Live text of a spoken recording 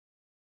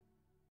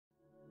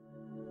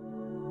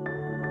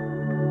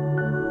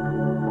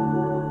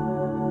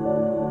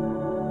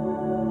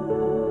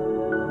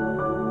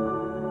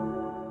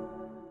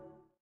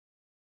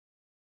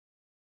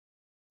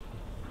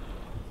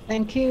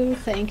Thank you.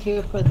 Thank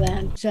you for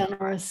that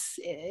generous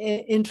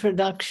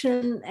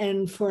introduction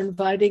and for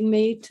inviting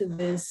me to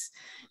this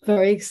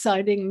very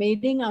exciting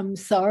meeting. I'm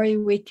sorry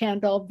we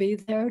can't all be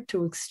there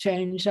to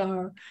exchange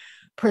our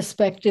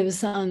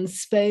perspectives on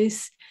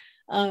space.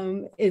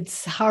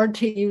 It's hard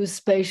to use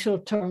spatial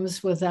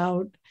terms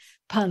without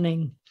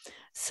punning.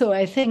 So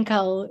I think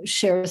I'll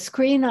share a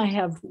screen. I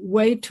have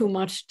way too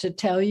much to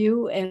tell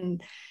you,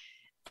 and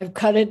I've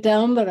cut it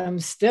down, but I'm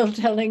still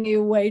telling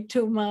you way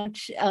too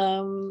much.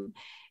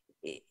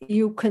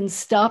 You can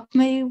stop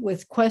me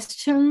with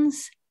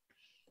questions.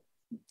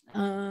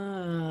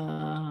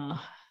 I'm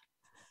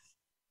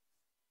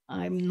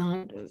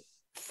not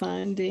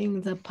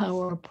finding the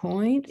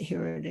PowerPoint.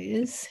 Here it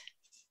is.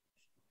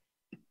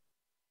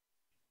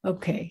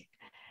 Okay,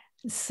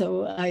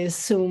 so I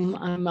assume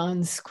I'm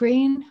on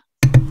screen.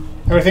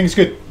 Everything's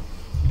good.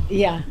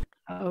 Yeah,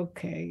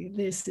 okay.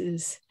 This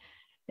is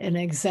an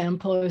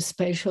example of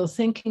spatial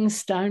thinking.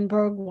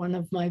 Steinberg, one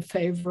of my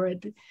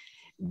favorite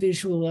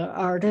visual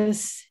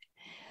artists.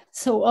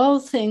 So all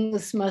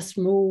things must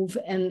move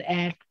and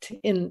act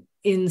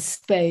in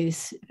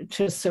space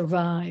to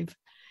survive.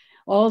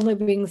 All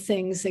living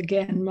things,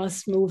 again,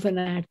 must move and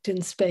act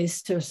in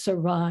space to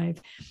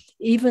survive.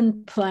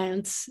 Even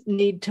plants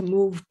need to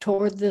move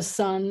toward the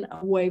sun,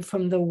 away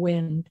from the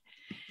wind.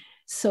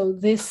 So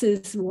this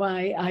is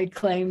why I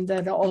claim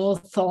that all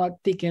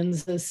thought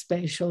begins as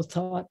spatial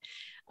thought.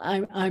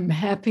 I'm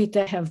happy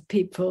to have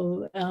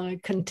people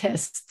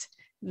contest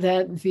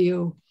that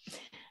view.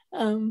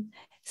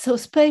 So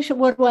spatial,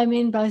 what do I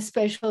mean by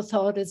spatial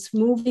thought? It's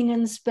moving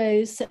in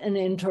space and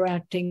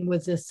interacting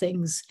with the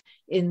things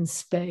in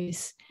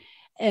space.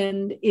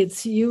 And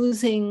it's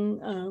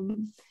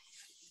using,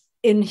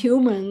 in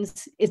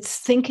humans, it's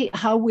thinking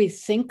how we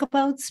think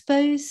about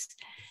space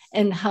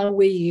and how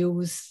we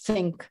use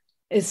think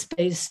is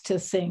space to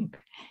think.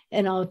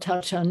 And I'll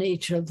touch on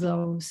each of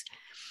those.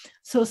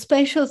 So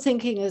spatial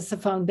thinking is the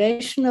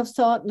foundation of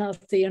thought,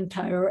 not the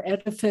entire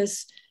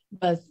edifice,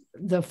 but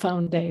the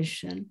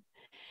foundation.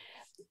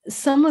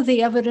 Some of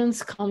the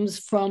evidence comes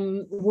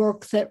from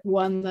work that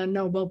won the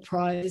Nobel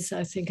Prize,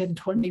 I think in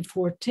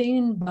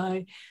 2014,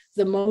 by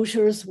the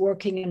Mosers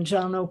working in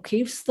John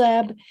O'Keefe's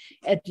lab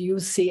at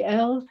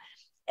UCL.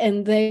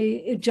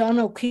 And John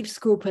O'Keefe's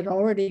group had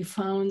already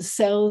found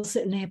cells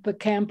in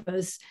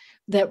hippocampus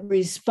that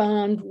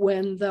respond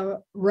when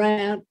the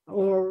rat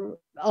or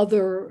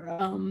other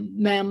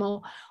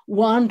mammal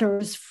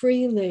wanders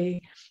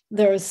freely.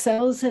 There are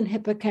cells in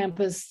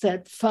hippocampus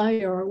that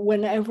fire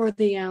whenever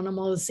the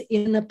animal is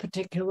in a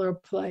particular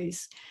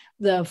place.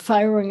 The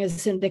firing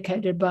is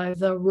indicated by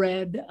the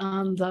red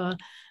on the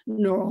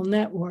neural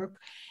network.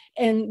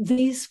 And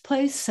these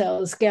place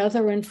cells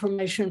gather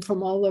information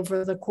from all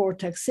over the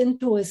cortex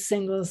into a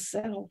single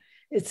cell.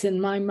 It's,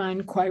 in my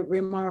mind, quite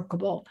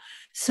remarkable.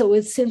 So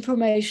it's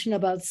information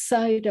about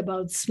sight,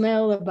 about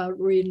smell, about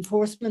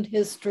reinforcement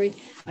history,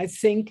 I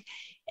think,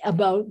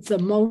 about the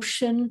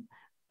motion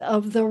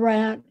of the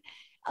rat.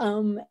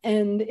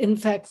 And in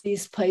fact,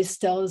 these place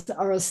cells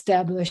are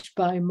established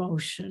by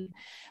motion.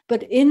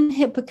 But in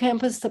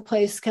hippocampus, the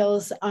place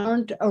cells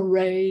aren't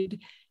arrayed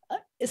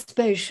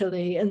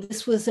spatially, and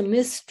this was a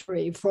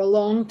mystery for a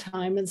long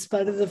time, in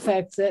spite of the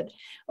fact that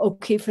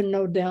O'Keefe and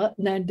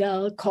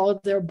Nadel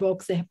called their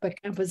book "The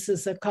Hippocampus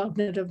is a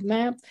Cognitive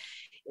Map."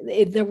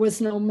 There was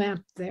no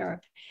map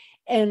there.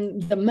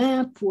 And the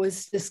map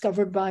was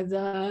discovered by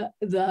the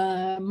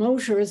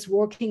Mosers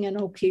working in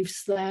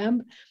O'Keefe's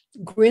lab,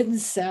 grid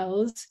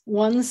cells,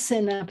 one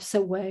synapse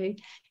away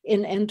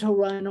in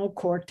entorhinal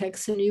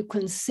cortex. And you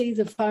can see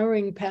the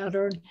firing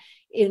pattern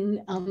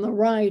on the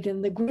right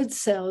in the grid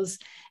cells,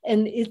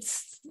 and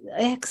it's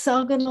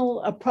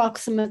hexagonal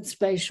approximate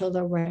spatial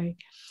array.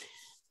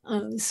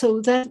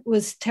 So that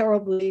was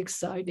terribly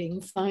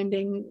exciting,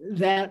 finding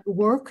that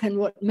work. And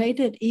what made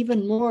it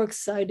even more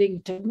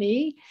exciting to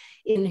me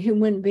in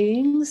human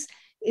beings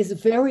is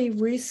very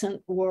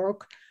recent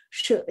work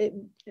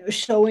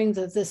showing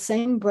that the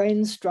same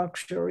brain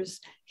structures,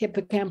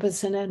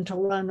 hippocampus and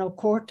entorhinal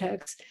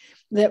cortex,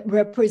 that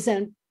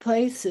represent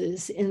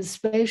places in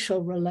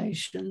spatial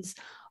relations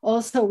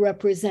also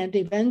represent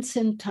events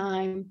in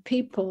time,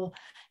 people,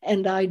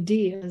 and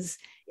ideas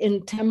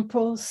in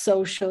temporal,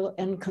 social,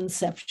 and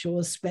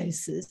conceptual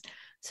spaces.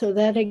 So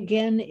that,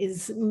 again,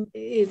 is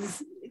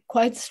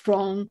quite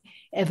strong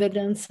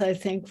evidence, I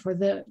think, for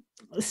the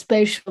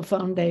spatial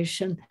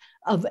foundation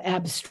of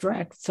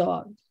abstract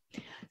thought.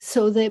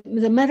 So the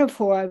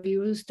metaphor I've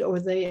used, or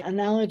the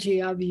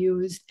analogy I've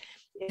used,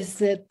 is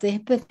that the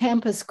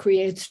hippocampus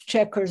creates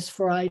checkers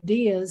for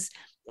ideas,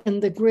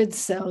 and the grid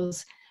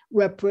cells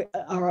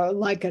are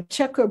like a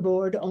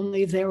checkerboard,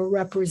 only they're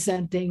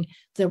representing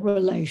the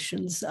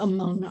relations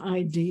among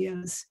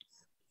ideas.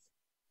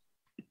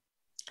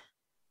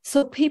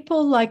 So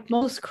people, like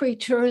most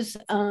creatures,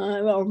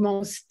 or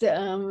most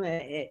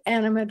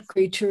animate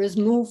creatures,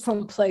 move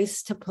from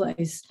place to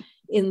place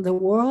in the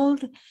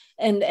world.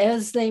 And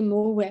as they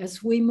move,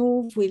 as we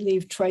move, we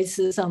leave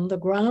traces on the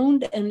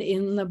ground and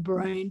in the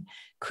brain,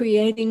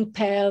 creating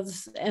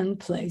paths and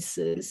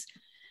places.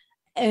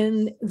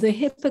 And the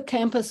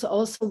hippocampus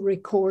also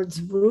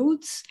records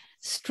routes,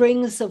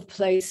 strings of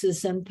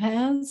places and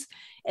paths.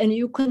 And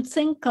you can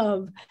think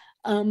of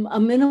a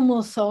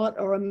minimal thought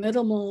or a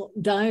minimal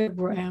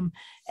diagram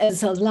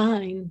as a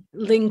line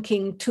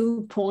linking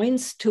 2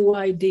 points, 2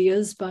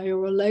 ideas by a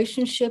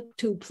relationship,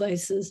 2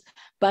 places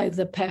by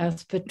the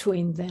path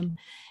between them.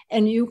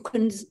 And you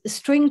can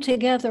string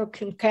together,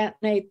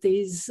 concatenate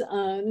these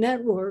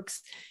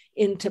networks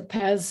into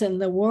paths in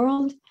the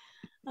world.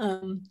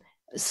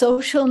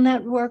 Social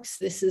networks,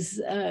 this is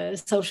a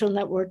social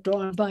network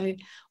drawn by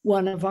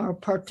one of our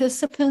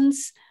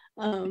participants,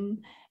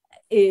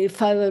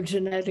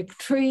 phylogenetic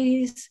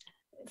trees,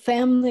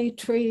 family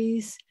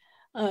trees.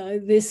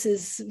 This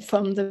is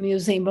from the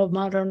Museum of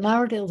Modern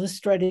Art,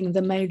 illustrating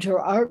the major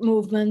art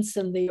movements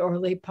in the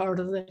early part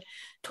of the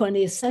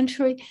 20th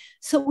century.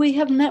 So we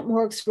have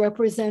networks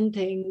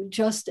representing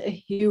just a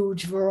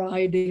huge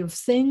variety of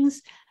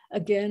things.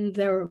 Again,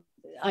 they're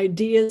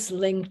ideas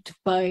linked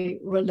by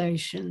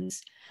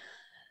relations.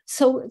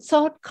 So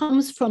thought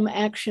comes from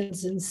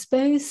actions in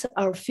space.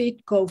 Our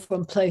feet go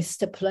from place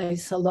to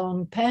place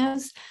along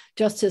paths,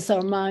 just as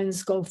our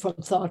minds go from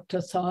thought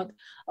to thought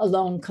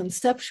along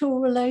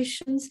conceptual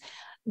relations.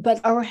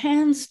 But our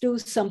hands do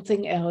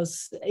something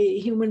else.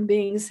 Human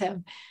beings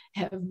have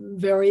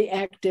very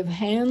active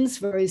hands,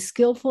 very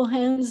skillful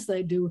hands.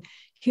 They do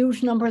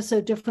huge numbers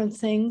of different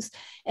things.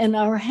 And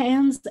our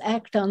hands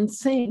act on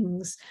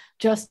things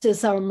just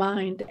as our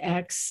mind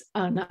acts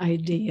on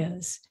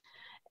ideas.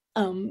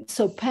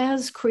 So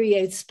paths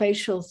create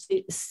spatial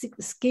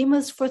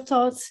schemas for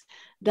thoughts,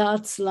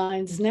 dots,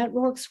 lines,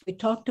 networks we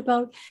talked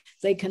about.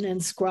 They can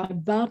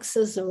inscribe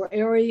boxes or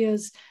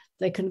areas.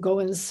 They can go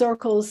in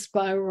circles,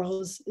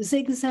 spirals,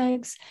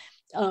 zigzags.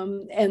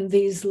 And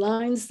these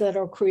lines that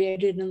are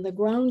created in the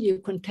ground, you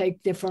can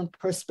take different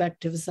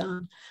perspectives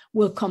on.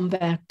 We'll come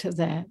back to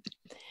that.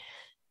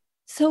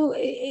 So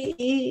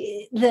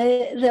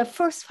the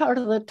first part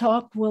of the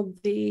talk will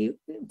be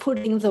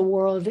putting the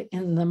world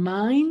in the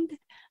mind.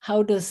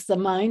 How does the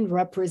mind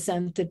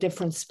represent the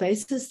different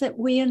spaces that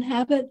we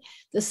inhabit?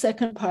 The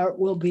second part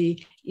will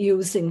be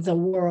using the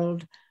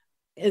world,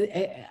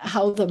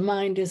 how the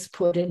mind is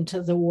put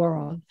into the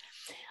world.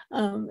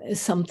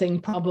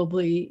 Something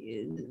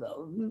probably,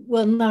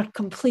 well, not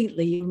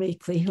completely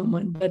uniquely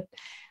human, but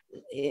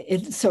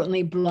it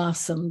certainly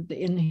blossomed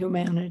in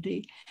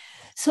humanity.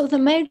 So the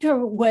major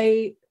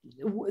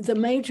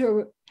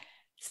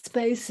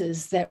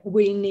spaces that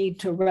we need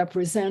to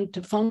represent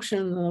to function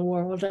in the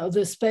world are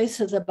the space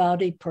of the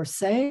body per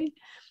se,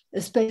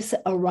 the space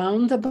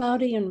around the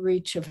body in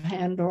reach of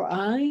hand or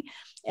eye,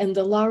 and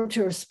the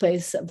larger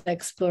space of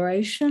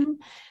exploration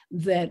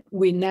that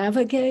we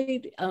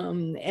navigate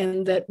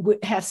and that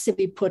has to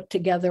be put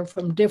together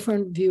from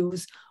different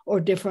views or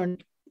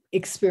different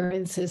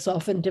experiences,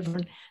 often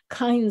different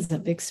kinds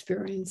of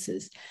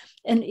experiences.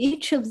 And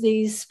each of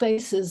these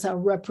spaces are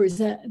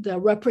the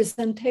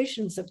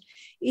representations of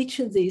each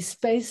of these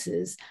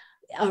spaces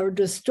are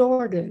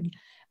distorted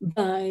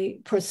by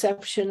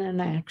perception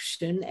and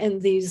action,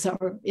 and these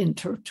are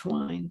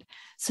intertwined.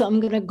 So I'm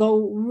going to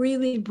go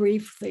really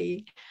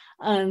briefly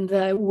on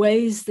the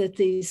ways that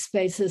these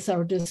spaces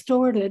are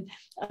distorted.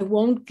 I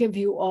won't give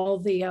you all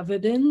the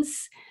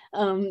evidence.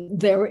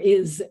 There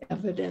is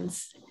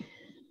evidence.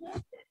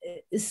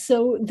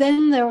 So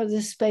then there are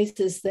the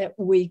spaces that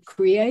we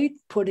create,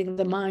 putting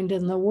the mind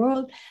in the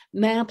world,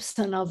 maps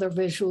and other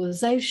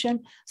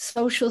visualization,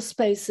 social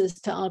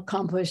spaces to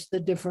accomplish the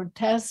different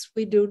tasks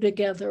we do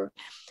together.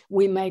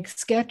 We make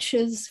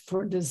sketches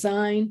for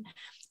design,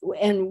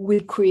 and we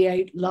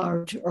create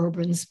large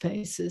urban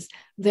spaces.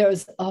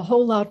 There's a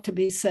whole lot to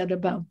be said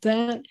about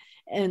that,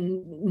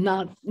 and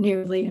not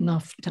nearly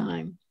enough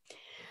time.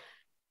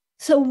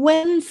 So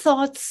when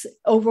thoughts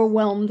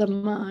overwhelm the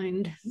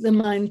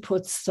mind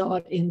puts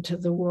thought into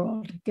the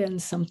world. Again,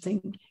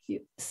 something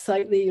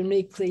slightly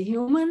uniquely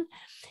human.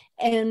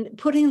 And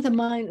putting the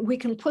mind, we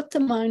can put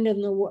the mind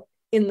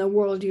in the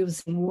world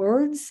using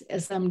words,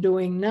 as I'm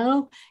doing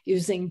now,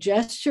 using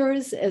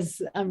gestures,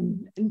 as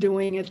I'm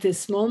doing at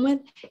this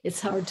moment.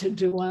 It's hard to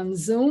do on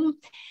Zoom.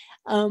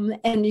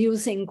 And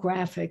using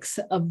graphics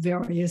of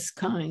various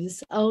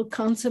kinds. I'll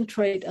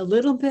concentrate a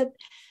little bit.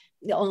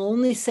 I'll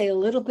only say a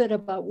little bit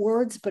about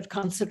words, but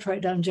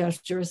concentrate on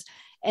gestures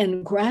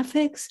and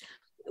graphics,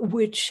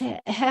 which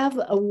have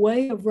a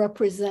way of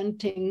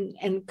representing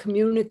and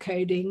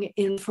communicating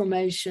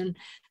information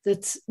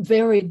that's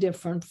very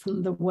different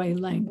from the way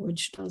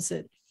language does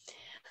it.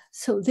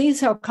 So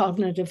these are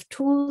cognitive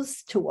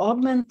tools to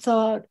augment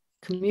thought,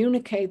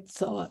 communicate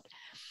thought.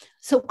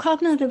 So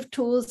cognitive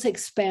tools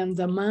expand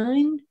the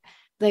mind.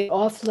 They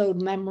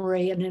offload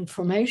memory and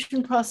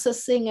information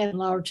processing,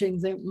 enlarging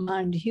the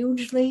mind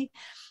hugely.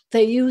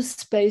 They use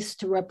space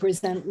to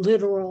represent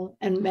literal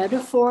and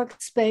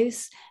metaphoric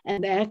space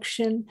and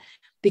action.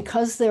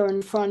 Because they're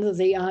in front of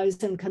the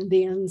eyes and can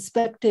be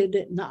inspected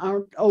and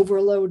aren't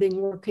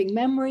overloading working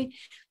memory,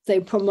 they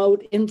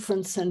promote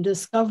inference and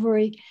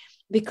discovery.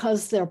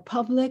 Because they're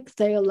public,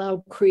 they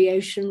allow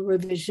creation,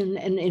 revision,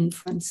 and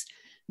inference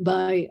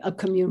by a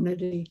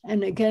community.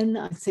 And again,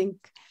 I think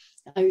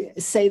I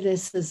say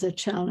this as a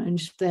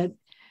challenge that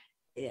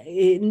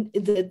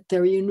that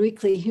they're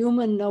uniquely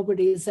human.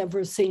 Nobody has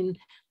ever seen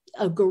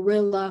a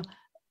gorilla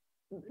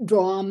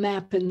draw a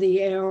map in the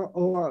air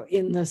or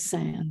in the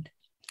sand.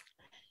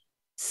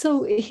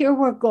 So here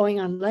we're going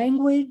on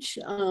language.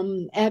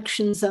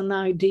 Actions on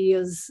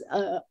ideas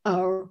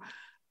are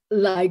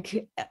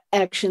like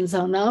actions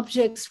on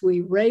objects.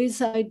 We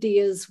raise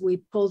ideas, we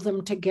pull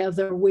them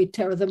together, we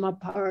tear them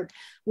apart,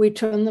 we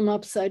turn them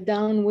upside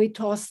down, we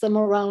toss them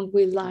around,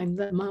 we line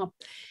them up.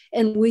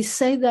 And we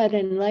say that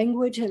in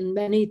language, and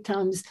many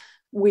times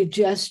we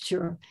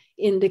gesture,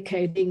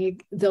 indicating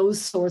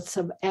those sorts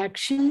of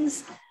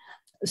actions.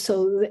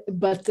 So,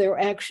 but they're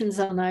actions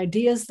on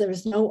ideas,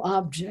 there's no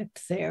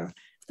object there.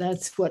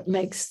 That's what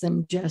makes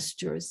them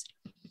gestures.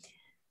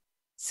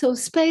 So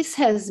space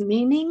has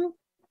meaning.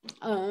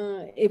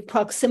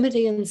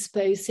 Proximity in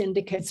space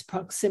indicates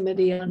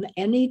proximity on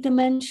any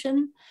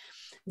dimension.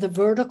 The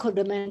vertical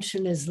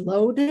dimension is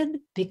loaded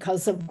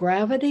because of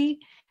gravity.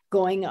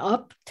 Going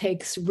up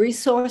takes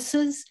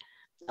resources,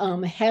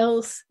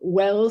 health,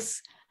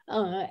 wealth,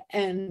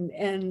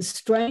 and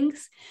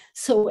strength.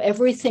 So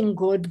everything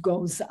good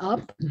goes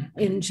up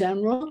in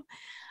general.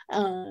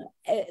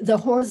 The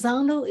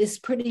horizontal is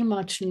pretty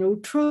much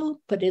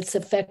neutral, but it's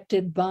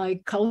affected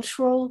by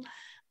cultural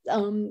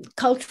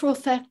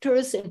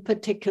factors, in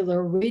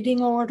particular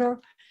reading order.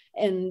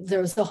 And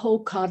there's a whole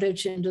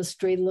cottage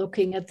industry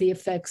looking at the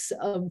effects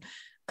of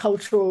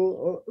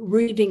cultural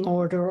reading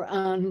order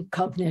on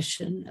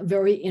cognition. A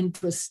very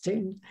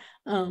interesting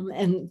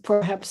and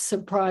perhaps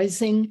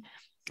surprising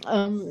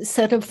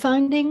set of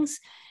findings.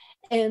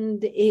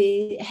 And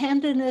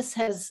handedness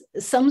has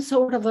some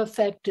sort of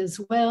effect as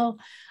well.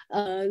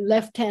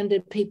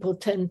 Left-handed people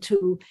tend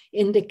to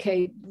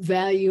indicate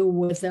value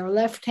with their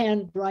left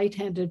hand.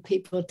 Right-handed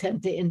people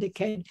tend to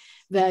indicate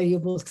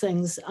valuable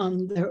things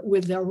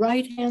with their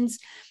right hands.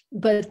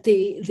 But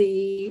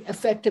the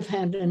effect of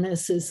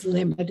handedness is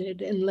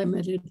limited, and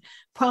limited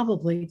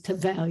probably to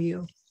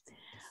value.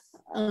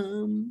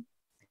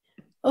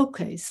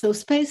 Okay, so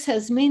space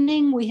has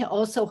meaning. We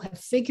also have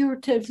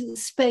figurative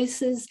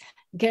spaces.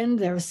 Again,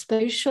 they're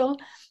spatial.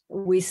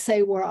 We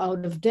say we're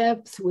out of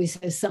depth. We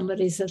say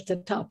somebody's at the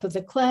top of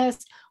the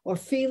class or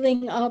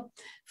feeling up.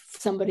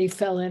 Somebody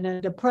fell in a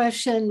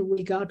depression.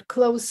 We got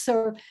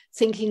closer,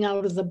 thinking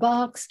out of the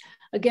box.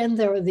 Again,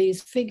 there are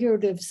these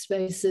figurative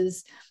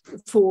spaces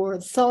for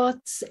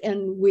thoughts,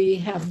 and we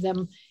have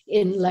them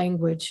in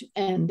language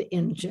and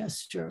in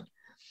gesture.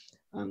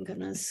 I'm going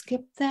to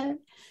skip that.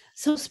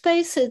 So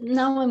spaces,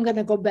 now I'm going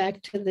to go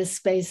back to the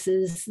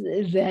spaces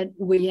that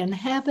we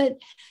inhabit.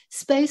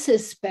 Space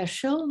is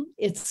special,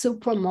 it's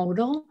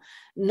supramodal,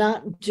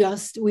 not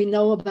just, we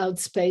know about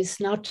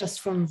space, not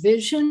just from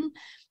vision.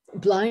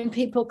 Blind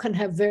people can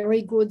have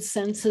very good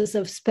senses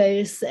of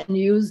space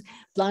and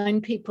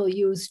blind people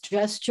use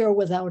gesture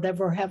without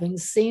ever having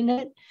seen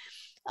it.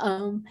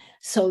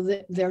 So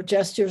that their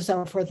gestures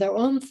are for their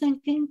own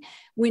thinking.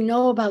 We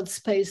know about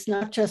space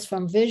not just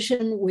from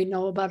vision, we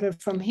know about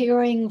it from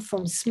hearing,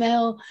 from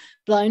smell.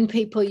 Blind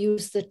people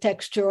use the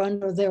texture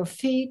under their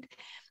feet,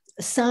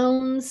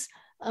 sounds,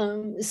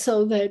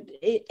 so that,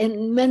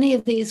 and many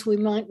of these we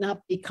might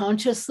not be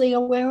consciously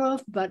aware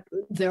of, but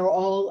they're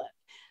all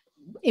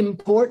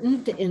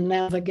important in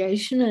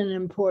navigation and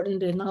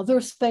important in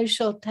other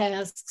spatial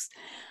tasks.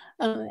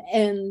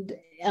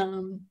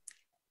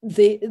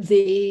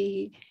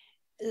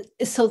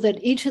 So that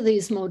each of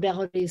these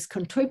modalities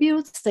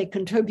contributes, they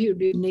contribute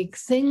unique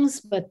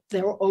things, but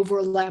they're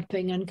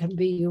overlapping and can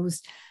be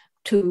used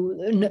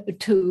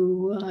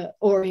to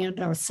orient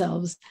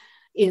ourselves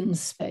in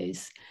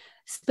space.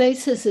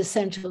 Space is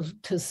essential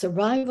to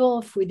survival.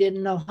 If we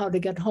didn't know how to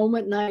get home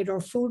at night or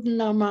food in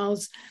our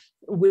mouths,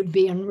 we'd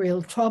be in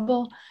real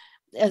trouble.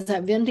 As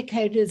I've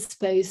indicated,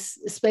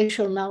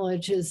 spatial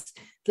knowledge is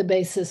the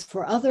basis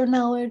for other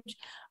knowledge.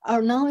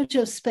 Our knowledge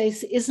of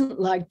space isn't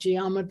like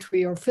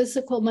geometry or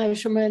physical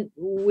measurement.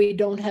 We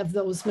don't have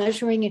those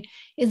measuring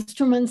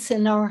instruments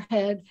in our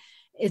head.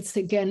 It's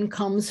again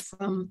comes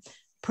from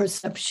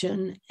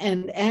perception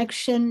and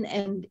action,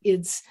 and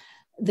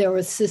there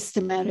are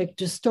systematic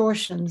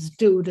distortions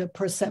due to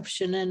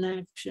perception and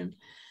action.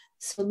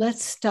 So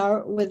let's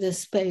start with the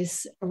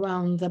space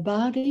around the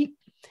body.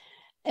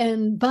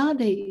 And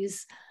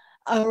bodies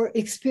are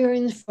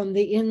experienced from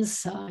the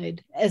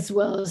inside as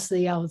well as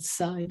the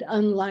outside,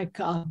 unlike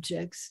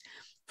objects.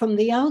 From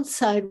the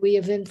outside, we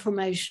have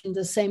information,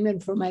 the same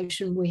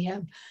information we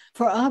have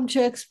for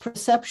objects,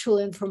 perceptual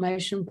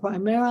information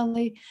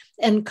primarily,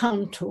 and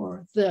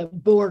contour. The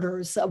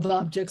borders of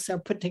objects are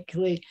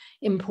particularly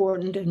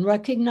important in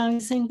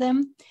recognizing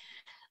them.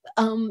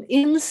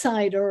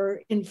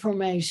 Insider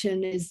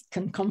information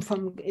can come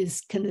from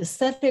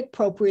kinesthetic,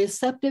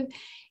 proprioceptive.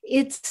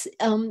 It's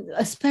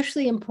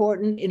especially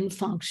important in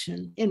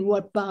function, in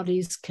what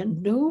bodies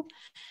can do.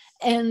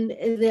 And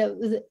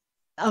the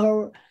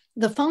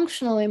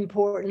functional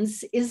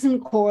importance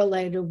isn't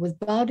correlated with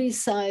body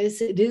size.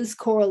 It is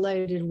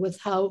correlated with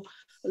how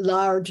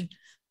large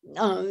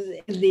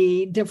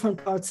the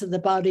different parts of the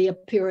body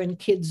appear in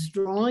kids'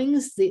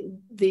 drawings.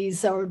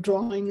 These are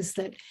drawings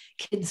that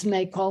kids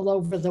make all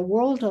over the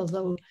world,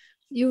 although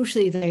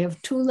usually they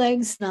have two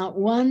legs, not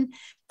one,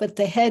 but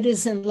the head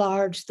is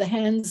enlarged, the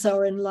hands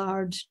are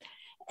enlarged,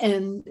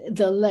 and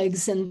the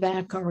legs and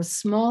back are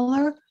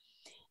smaller.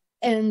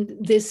 And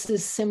this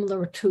is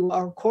similar to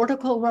our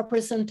cortical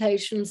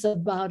representations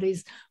of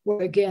bodies,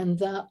 where again,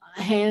 the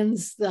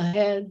hands, the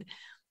head,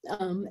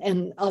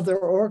 and other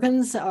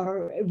organs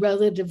are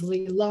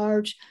relatively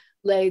large,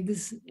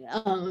 legs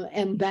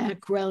and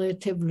back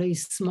relatively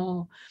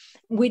small.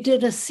 We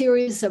did a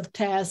series of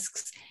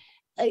tasks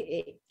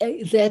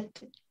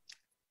that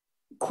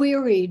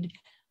queried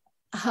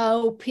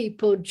how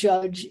people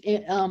judge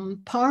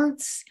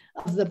parts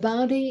of the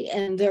body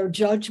and their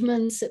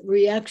judgments,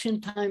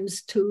 reaction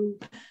times to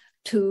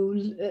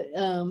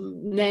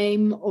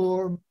name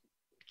or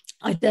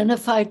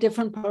identify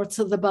different parts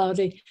of the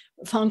body,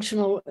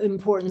 functional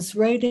importance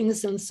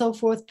ratings, and so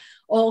forth,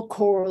 all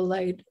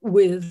correlate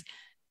with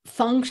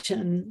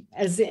function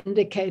as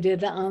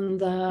indicated on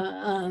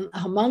the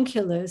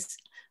homunculus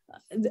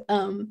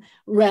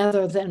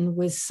rather than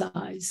with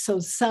size. So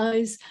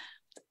size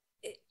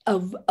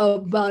of a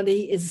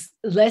body is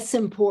less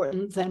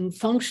important than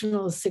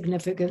functional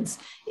significance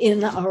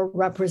in our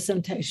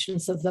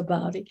representations of the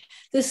body.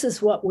 This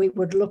is what we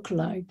would look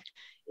like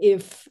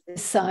if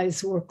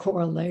size were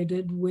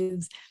correlated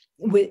with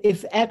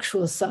if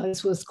actual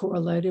size was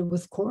correlated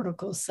with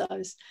cortical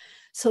size.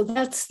 So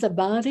that's the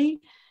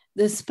body.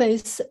 The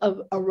space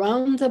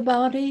around the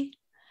body,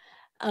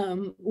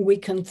 we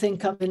can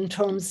think of in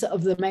terms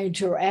of the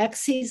major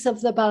axes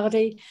of the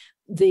body: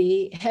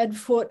 the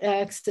head-foot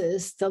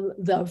axis,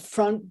 the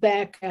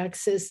front-back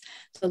axis,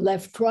 the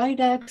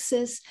left-right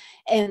axis,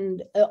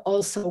 and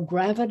also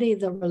gravity,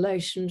 the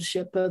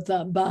relationship of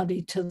the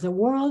body to the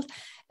world.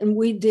 And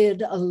we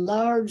did a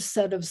large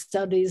set of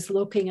studies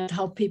looking at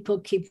how people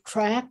keep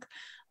track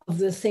of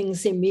the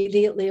things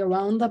immediately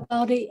around the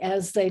body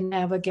as they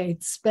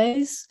navigate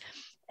space,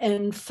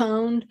 and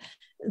found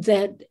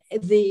that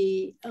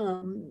the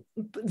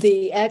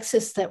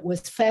axis that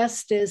was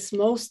fastest,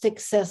 most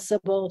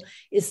accessible,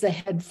 is the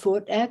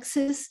head-foot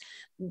axis,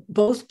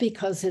 both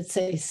because it's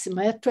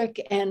asymmetric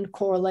and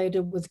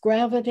correlated with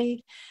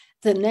gravity.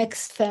 The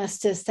next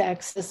fastest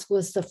axis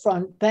was the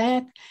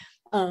front-back.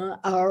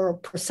 Our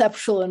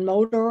perceptual and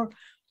motor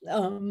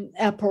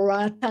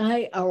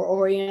apparati are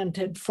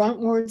oriented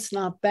frontwards,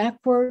 not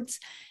backwards.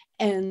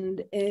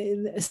 And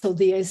so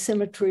the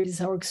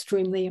asymmetries are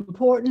extremely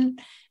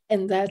important.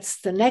 And that's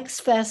the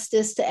next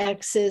fastest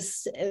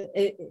axis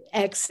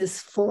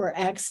for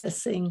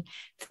accessing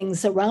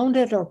things around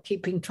it or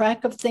keeping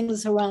track of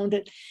things around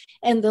it.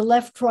 And the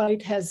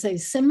left-right has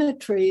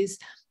asymmetries,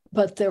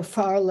 but they're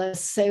far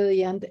less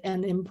salient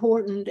and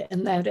important,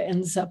 and that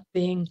ends up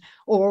being,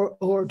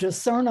 or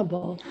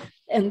discernible,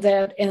 and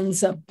that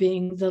ends up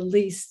being the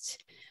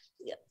least,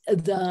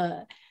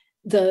 the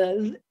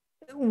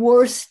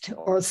worst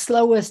or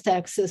slowest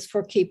axis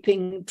for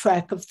keeping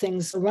track of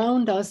things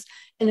around us.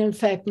 And in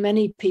fact,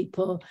 many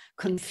people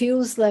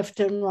confuse left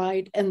and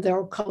right, and there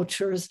are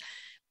cultures,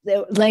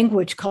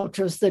 language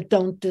cultures, that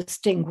don't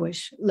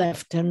distinguish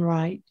left and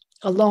right.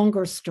 A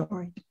longer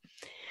story.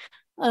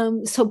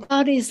 So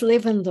bodies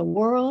live in the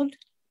world,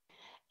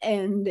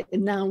 and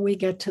now we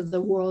get to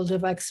the world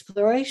of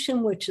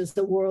exploration, which is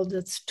the world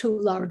that's too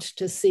large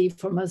to see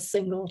from a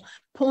single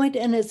point,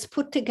 and it's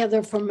put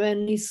together from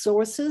many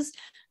sources,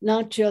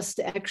 not just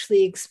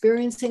actually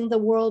experiencing the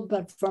world,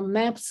 but from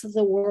maps of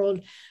the world,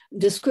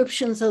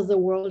 descriptions of the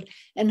world,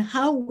 and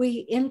how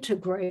we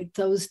integrate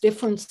those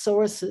different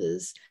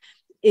sources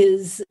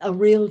is a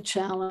real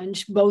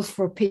challenge, both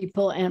for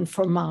people and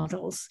for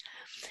models.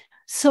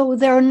 So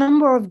there are a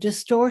number of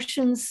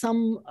distortions.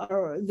 Some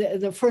are,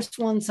 the first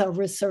ones are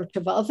research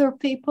of other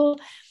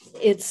people.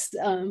 It's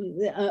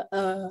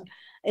an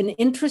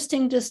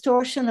interesting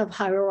distortion of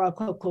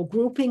hierarchical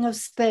grouping of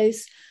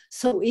space.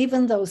 So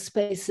even though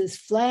space is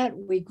flat,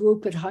 we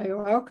group it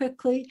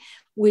hierarchically.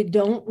 We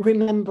don't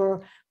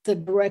remember the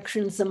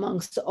directions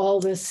amongst all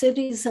the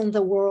cities in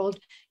the world.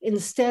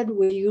 Instead,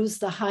 we use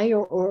the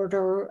higher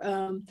order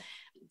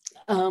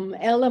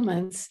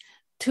elements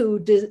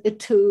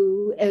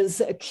as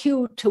a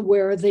cue to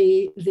where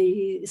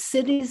the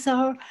cities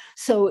are.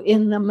 So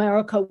in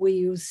America, we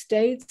use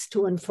states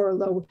to infer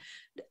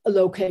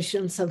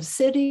locations of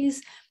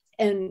cities.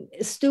 And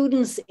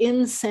students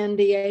in San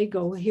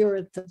Diego, here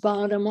at the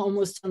bottom,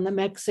 almost on the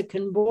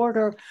Mexican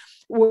border,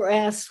 were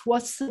asked,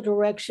 what's the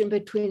direction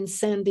between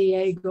San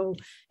Diego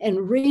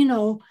and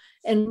Reno?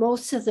 And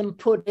most of them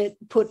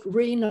put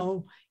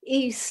Reno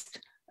east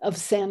of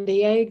San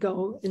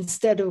Diego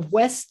instead of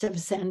west of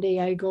San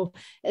Diego,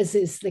 as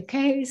is the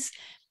case.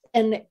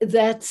 And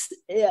that's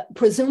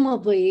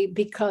presumably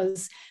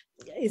because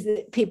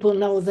people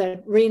know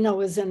that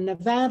Reno is in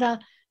Nevada,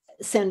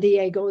 San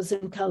Diego is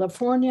in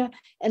California,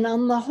 and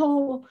on the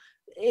whole,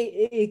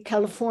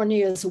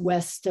 California is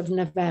west of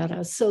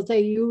Nevada. So they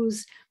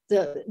use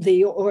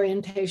the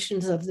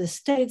orientations of the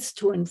states,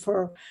 to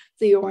infer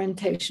the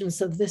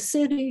orientations of the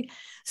city.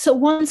 So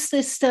once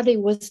this study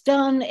was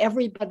done,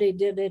 everybody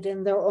did it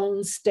in their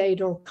own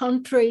state or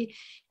country,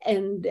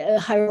 and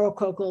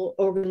hierarchical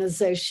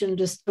organization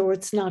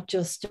distorts not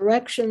just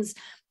directions,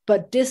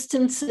 but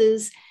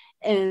distances.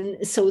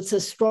 And so it's a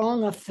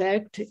strong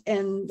effect,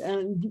 and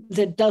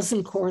that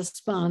doesn't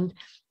correspond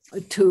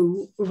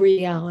to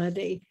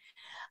reality.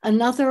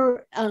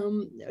 Another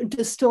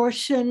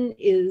distortion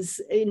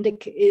is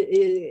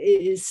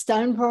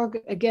Steinberg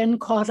again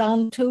caught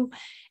on to,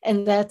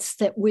 and that's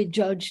that we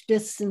judge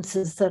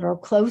distances that are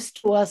close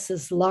to us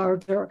as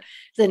larger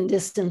than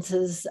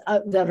distances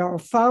that are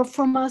far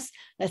from us.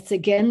 That's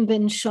again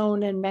been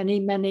shown in many,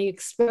 many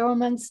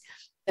experiments,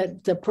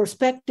 that the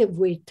perspective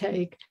we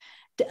take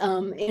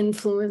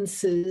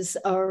influences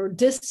our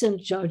distant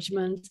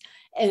judgments,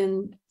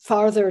 and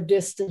farther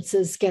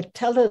distances get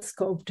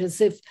telescoped as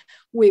if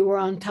we were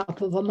on top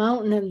of a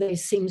mountain and they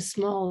seem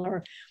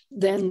smaller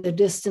than the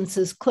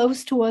distances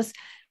close to us.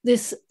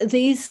 This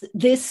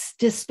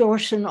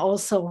distortion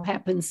also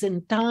happens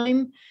in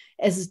time,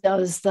 as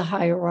does the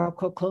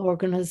hierarchical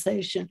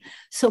organization.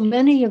 So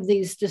many of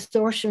these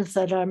distortions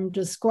that I'm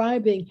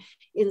describing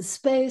in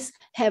space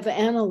have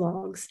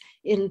analogs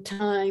in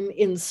time,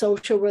 in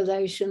social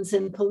relations,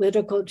 in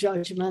political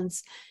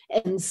judgments,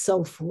 and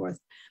so forth.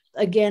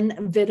 Again,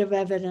 a bit of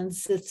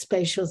evidence that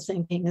spatial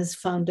thinking is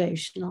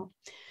foundational.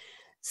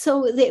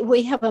 So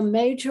we have a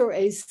major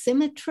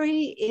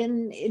asymmetry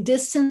in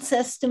distance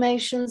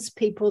estimations.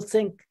 People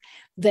think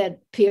that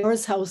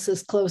Pierre's house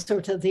is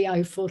closer to the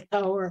Eiffel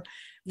Tower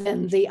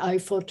than the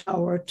Eiffel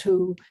Tower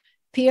to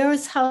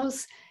Pierre's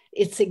house.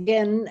 It's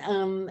again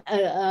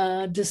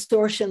a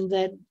distortion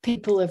that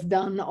people have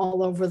done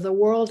all over the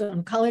world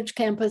on college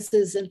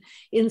campuses and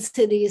in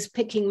cities,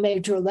 picking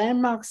major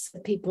landmarks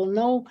that people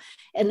know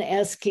and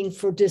asking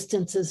for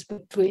distances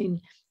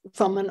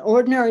from an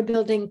ordinary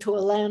building to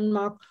a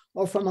landmark,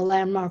 or from a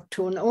landmark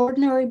to an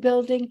ordinary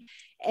building.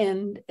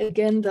 And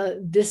again,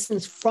 the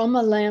distance from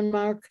a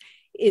landmark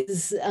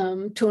is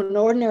to an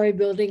ordinary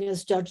building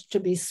is judged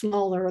to be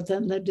smaller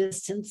than the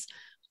distance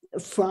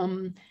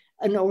from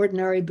an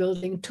ordinary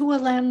building to a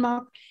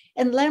landmark.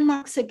 And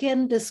landmarks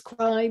again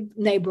describe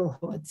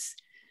neighborhoods.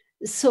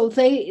 So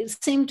they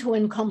seem to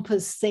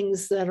encompass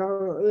things that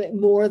are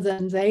more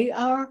than they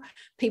are.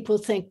 People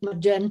think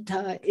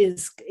magenta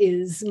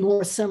is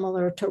more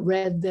similar to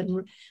red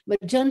than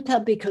magenta,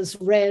 because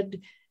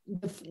red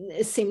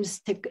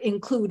seems to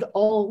include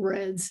all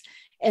reds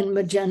and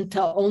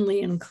magenta only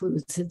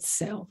includes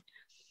itself.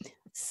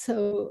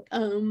 So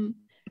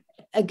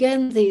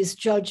again, these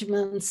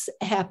judgments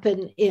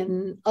happen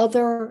in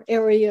other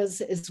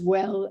areas as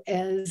well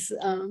as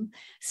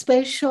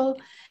spatial.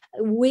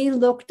 We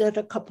looked at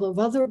a couple of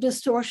other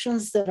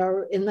distortions that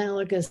are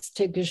analogous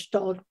to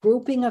Gestalt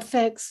grouping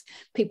effects.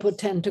 People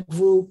tend to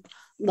group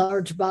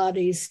large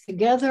bodies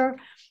together.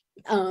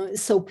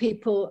 So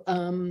people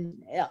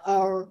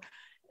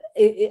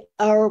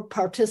our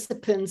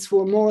participants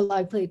were more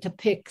likely to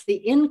pick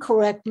the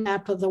incorrect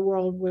map of the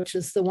world, which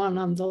is the one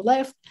on the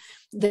left,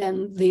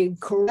 than the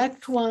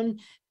correct one.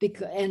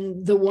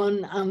 And the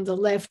one on the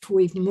left,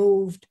 we've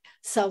moved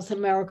South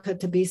America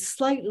to be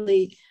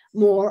slightly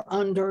more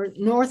under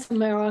North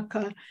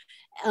America.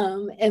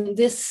 And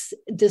this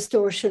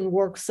distortion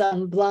works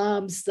on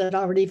blobs that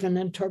aren't even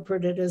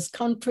interpreted as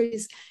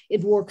countries.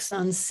 It works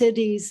on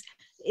cities.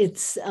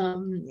 It's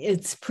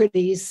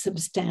pretty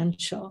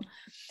substantial.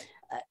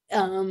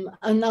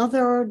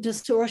 Another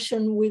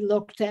distortion we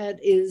looked at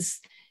is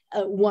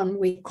one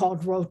we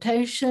called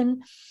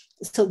rotation.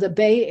 So the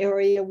Bay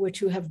Area,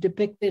 which you have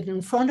depicted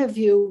in front of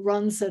you,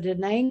 runs at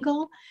an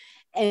angle.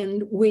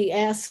 And we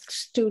asked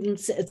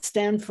students at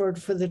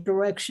Stanford for the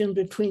direction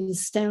between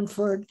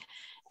Stanford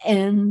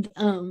and,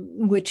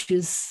 which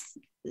is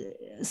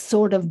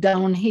sort of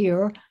down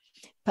here,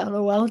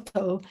 Palo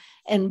Alto,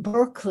 and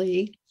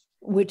Berkeley,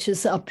 which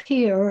is up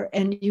here.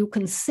 And you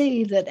can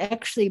see that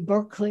actually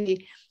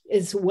Berkeley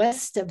is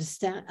west of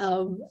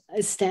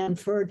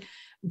Stanford,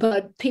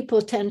 but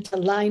people tend to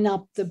line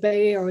up the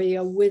Bay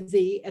Area with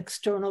the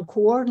external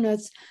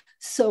coordinates.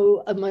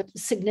 So a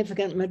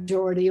significant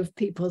majority of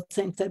people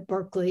think that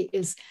Berkeley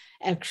is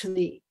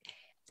actually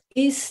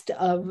west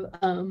of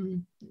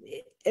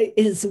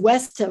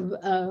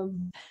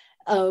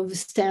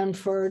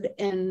Stanford,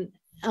 and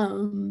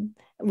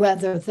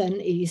rather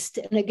than east.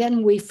 And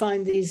again, we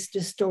find these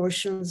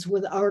distortions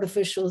with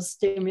artificial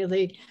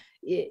stimuli.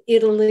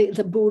 Italy,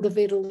 the boot of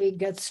Italy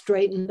gets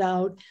straightened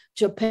out.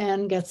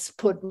 Japan gets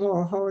put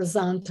more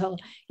horizontal.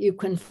 You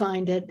can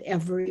find it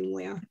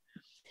everywhere.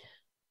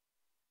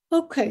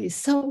 Okay,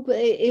 so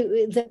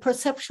the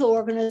perceptual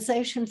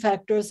organization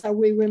factors are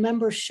we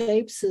remember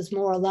shapes as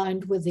more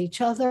aligned with each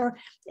other,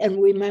 and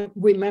we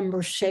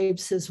remember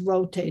shapes as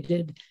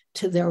rotated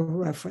to their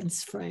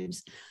reference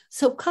frames.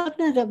 So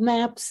cognitive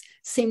maps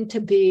seem to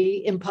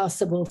be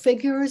impossible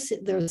figures.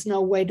 There's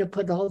no way to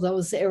put all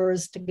those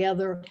errors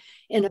together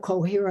in a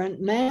coherent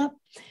map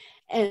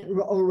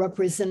or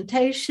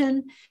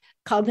representation.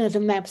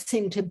 Cognitive maps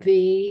seem to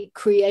be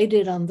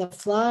created on the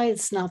fly.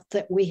 It's not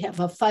that we have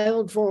a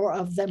file drawer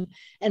of them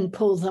and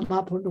pull them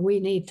up when we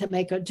need to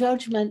make a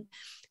judgment.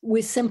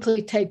 We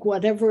simply take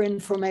whatever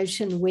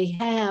information we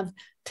have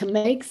to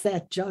make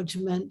that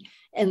judgment,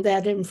 and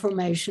that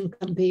information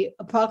can be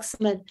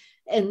approximate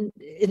and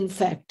in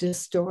fact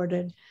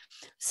distorted.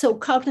 So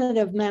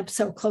cognitive maps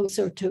are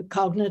closer to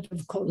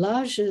cognitive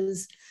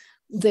collages.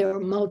 They're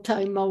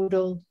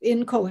multimodal,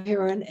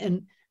 incoherent,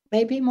 and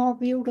maybe more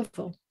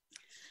beautiful.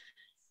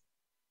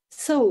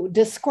 So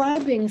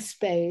describing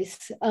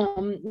space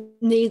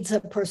needs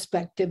a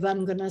perspective.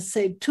 I'm going to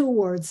say two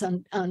words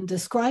on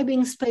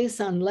describing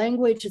space, on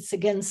language. It's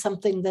again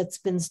something that's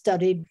been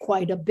studied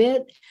quite a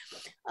bit.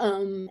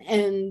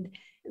 And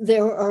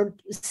there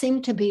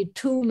seem to be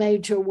two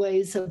major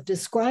ways of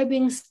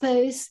describing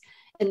space.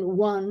 And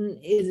one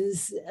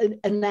is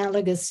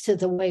analogous to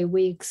the way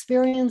we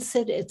experience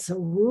it. It's a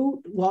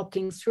route,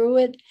 walking through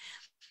it.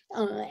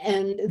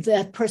 And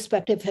that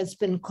perspective has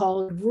been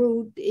called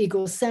root,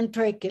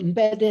 egocentric,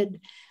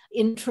 embedded,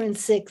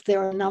 intrinsic.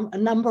 There are a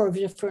number of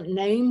different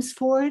names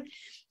for it.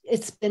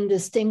 It's been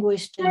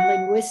distinguished in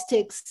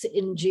linguistics,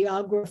 in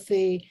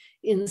geography,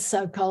 in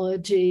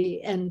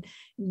psychology, and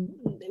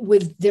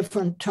with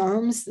different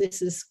terms.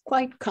 This is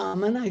quite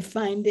common, I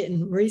find,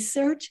 in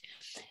research.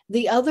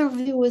 The other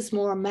view is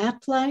more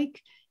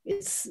map-like.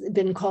 It's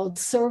been called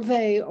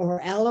survey or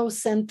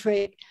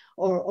allocentric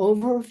or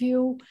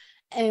overview.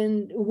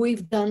 And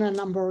we've done a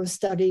number of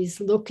studies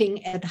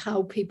looking at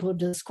how people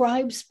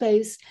describe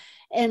space,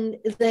 and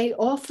they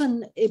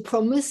often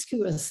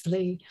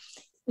promiscuously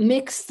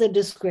mix the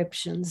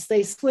descriptions.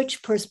 They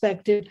switch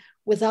perspective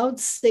without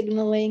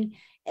signaling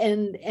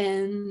and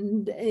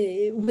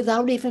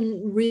without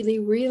even really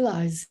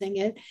realizing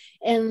it,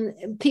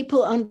 and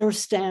people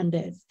understand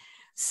it.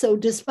 So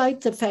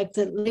despite the fact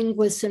that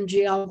linguists and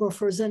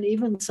geographers and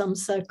even some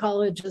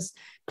psychologists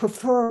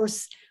prefer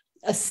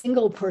a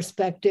single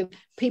perspective,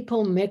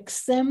 people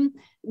mix them.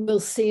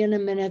 We'll see in a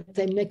minute,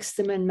 they mix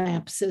them in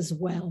maps as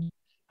well.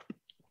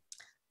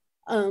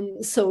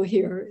 So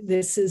here,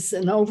 this is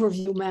an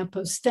overview map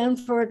of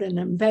Stanford, an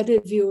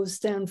embedded view of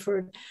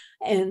Stanford,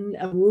 and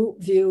a root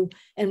view,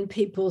 and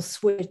people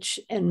switch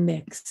and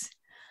mix.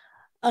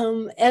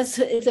 As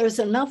there's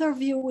another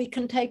view we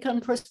can take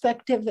on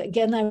perspective.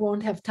 Again, I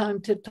won't have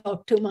time to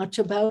talk too much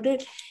about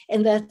it,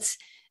 and that's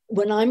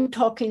when I'm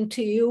talking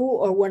to you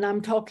or when I'm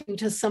talking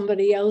to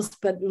somebody else,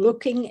 but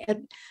looking at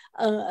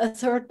a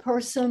third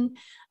person,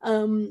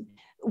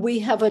 we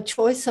have a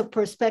choice of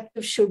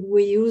perspective. Should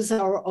we use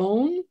our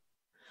own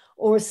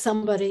or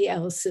somebody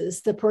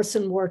else's, the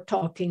person we're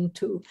talking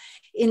to?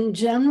 In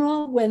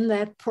general, when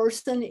that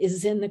person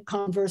is in a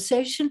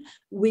conversation,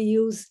 we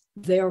use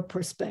their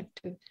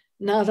perspective,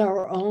 not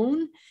our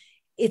own.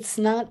 It's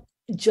not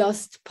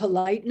just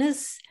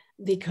politeness,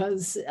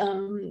 because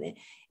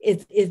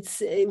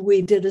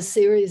we did a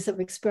series of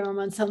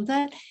experiments on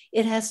that.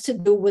 It has to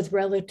do with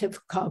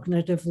relative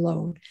cognitive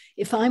load.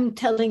 If I'm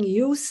telling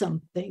you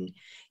something,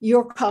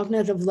 your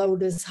cognitive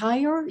load is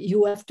higher.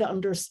 You have to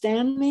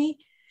understand me.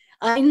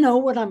 I know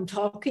what I'm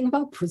talking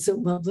about,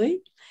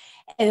 presumably.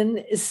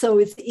 And so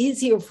it's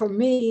easier for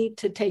me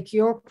to take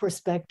your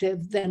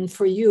perspective than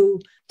for you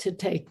to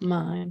take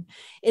mine.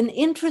 An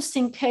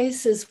interesting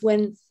case is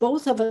when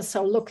both of us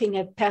are looking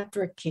at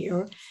Patrick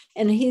here,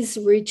 and he's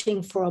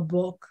reaching for a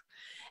book.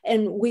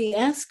 And we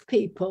ask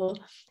people,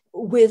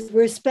 with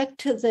respect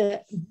to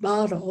the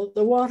bottle,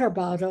 the water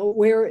bottle,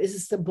 where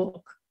is the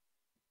book?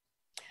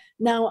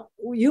 Now,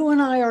 you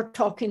and I are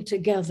talking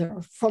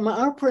together. From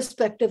our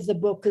perspective, the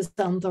book is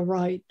on the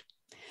right.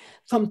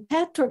 From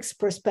Patrick's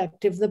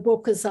perspective, the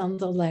book is on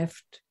the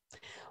left.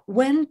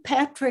 When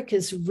Patrick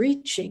is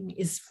reaching,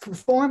 is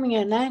performing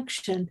an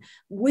action,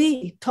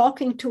 we,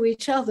 talking to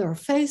each other,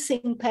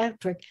 facing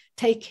Patrick,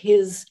 take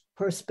his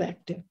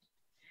perspective.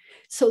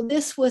 So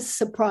this was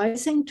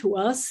surprising to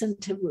us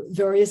and to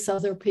various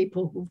other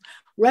people who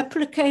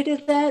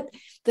replicated that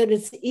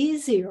it's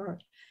easier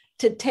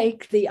to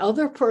take the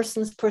other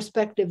person's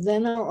perspective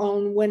than our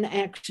own when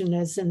action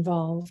is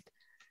involved.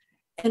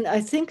 And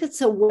I think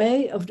it's a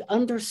way of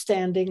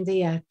understanding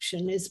the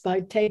action is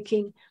by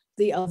taking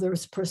the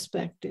other's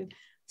perspective.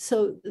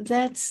 So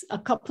that's a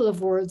couple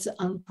of words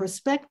on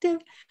perspective.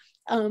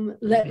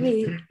 Let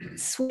me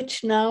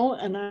switch now,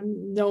 and I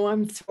know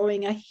I'm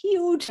throwing a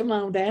huge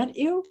amount at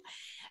you,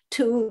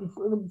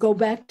 to go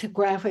back to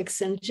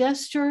graphics and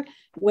gesture,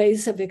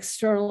 ways of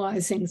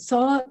externalizing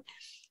thought.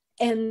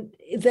 And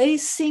they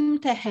seem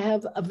to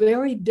have a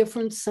very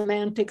different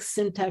semantic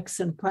syntax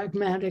and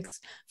pragmatics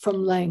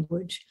from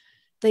language.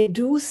 They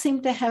do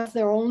seem to have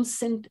their own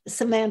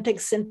semantic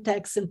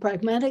syntax and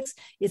pragmatics.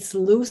 It's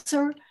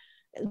looser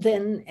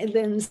than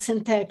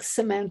syntax,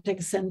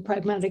 semantics, and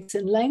pragmatics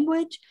in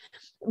language,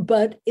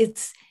 but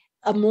it's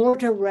a more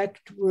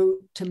direct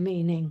route to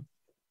meaning,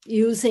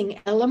 using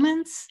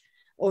elements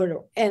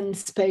and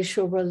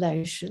spatial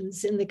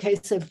relations in the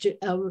case of,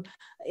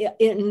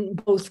 in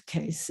both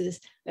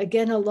cases.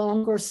 Again, a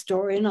longer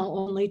story, and I'll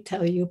only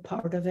tell you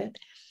part of it.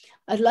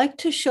 I'd like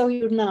to show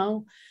you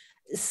now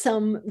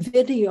some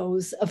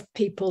videos of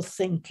people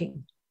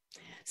thinking.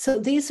 So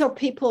these are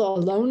people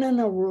alone in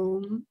a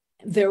room.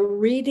 They're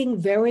reading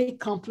very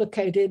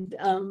complicated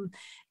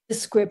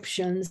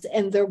descriptions,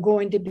 and they're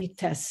going to be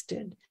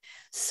tested.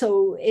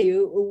 So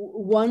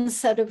one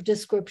set of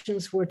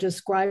descriptions were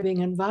describing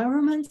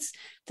environments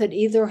that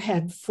either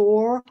had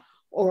 4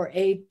 or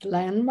 8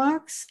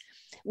 landmarks.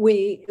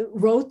 We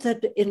wrote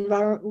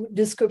the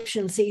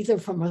descriptions either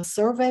from a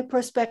survey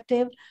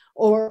perspective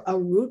or a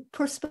route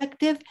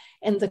perspective,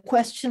 and the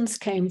questions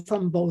came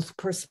from both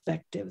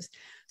perspectives.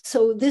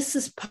 So this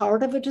is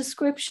part of a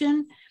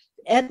description.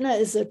 Etna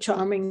is a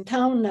charming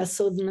town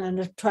nestled in an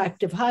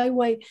attractive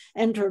highway,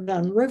 entered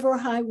on River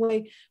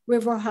Highway.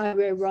 River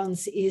Highway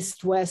runs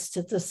east-west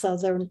at the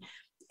southern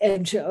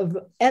edge of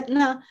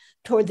Etna.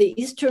 Toward the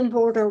eastern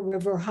border,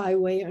 River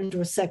Highway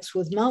intersects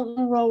with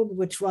Mountain Road,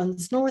 which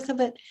runs north of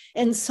it,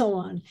 and so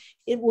on.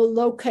 It will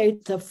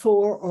locate the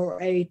 4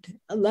 or 8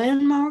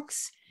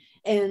 landmarks,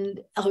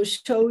 and I'll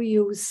show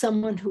you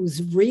someone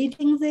who's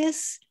reading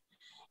this.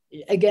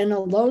 Again,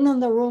 alone in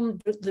the room,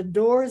 the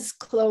door is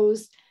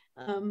closed,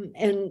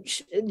 and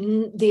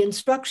the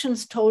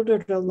instructions told her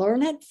to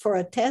learn it for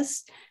a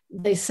test.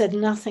 They said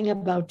nothing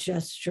about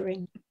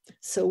gesturing.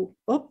 So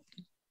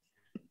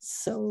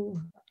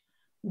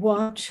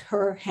watch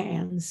her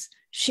hands.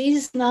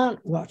 She's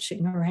not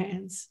watching her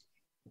hands.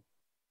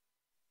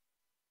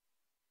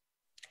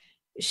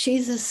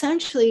 She's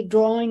essentially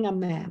drawing a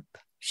map.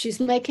 She's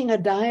making a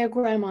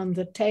diagram on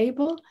the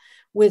table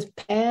with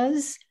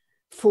paths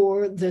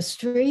for the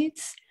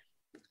streets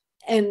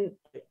and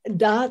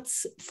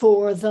dots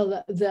for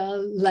the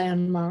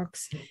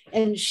landmarks.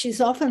 And she's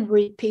often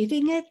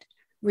repeating it,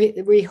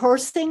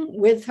 rehearsing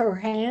with her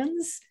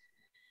hands.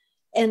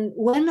 And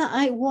when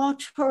I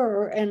watch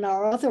her and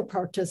our other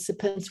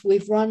participants,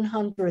 we've run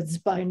hundreds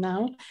by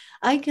now,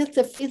 I get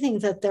the feeling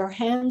that their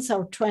hands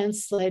are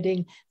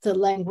translating the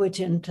language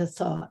into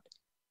thought.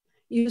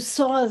 You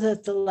saw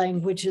that the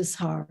language is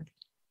hard.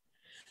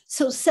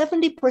 So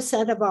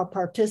 70% of our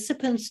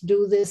participants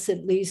do this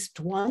at least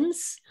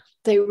once.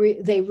 They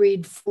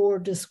read 4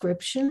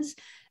 descriptions.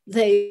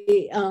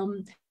 They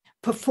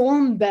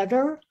perform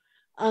better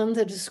on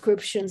the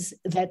descriptions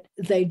that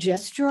they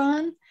gesture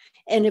on.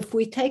 And if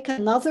we take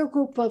another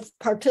group of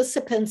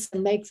participants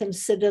and make them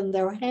sit in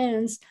their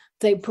hands,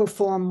 they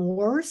perform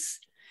worse.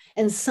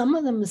 And some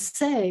of them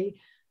say,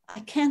 I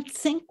can't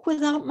think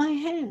without my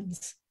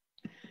hands.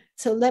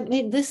 So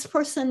next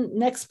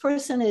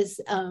person is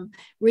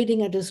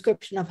reading a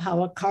description of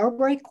how a car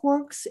brake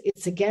works.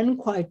 It's again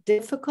quite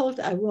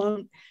difficult. I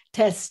won't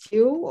test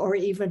you or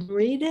even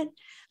read it.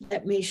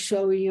 Let me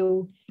show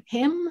you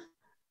him.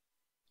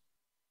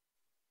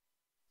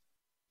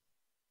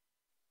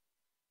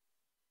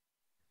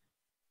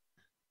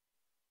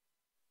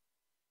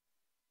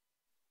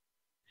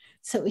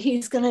 So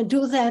he's going to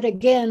do that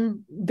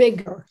again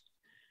bigger.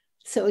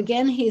 So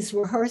again, he's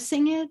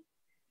rehearsing it.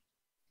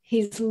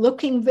 He's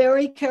looking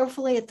very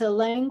carefully at the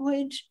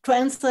language,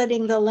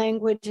 translating the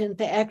language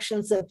into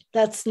actions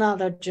that's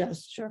not a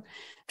gesture,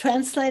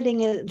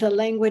 translating the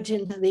language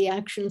into the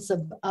actions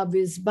of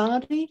his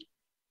body,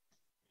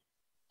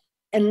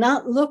 and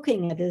not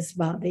looking at his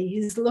body.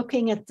 He's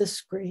looking at the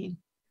screen.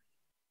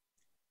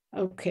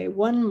 Okay,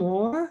 one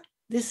more.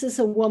 This is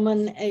a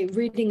woman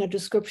reading a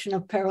description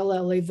of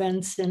parallel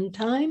events in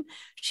time.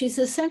 She's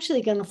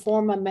essentially going to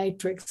form a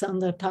matrix on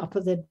the top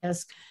of the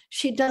desk.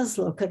 She does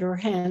look at her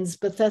hands,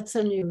 but that's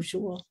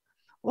unusual.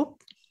 Oh,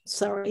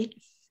 sorry.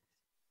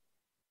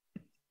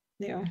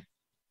 There.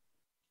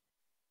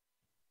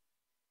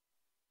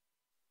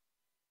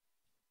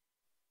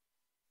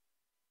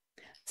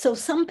 So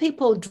some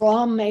people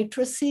draw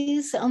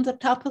matrices on the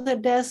top of the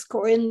desk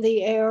or in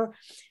the air.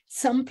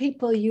 Some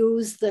people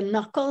use the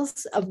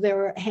knuckles of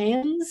their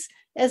hands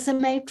as a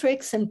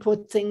matrix and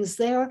put things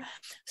there.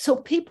 So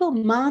people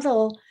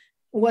model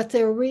what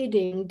they're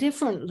reading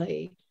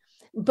differently,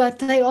 but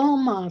they all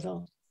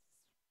model.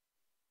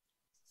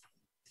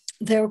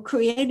 They're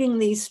creating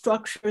these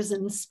structures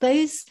in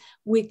space.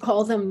 We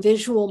call them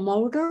visual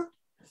motor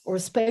or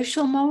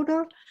spatial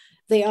motor.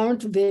 They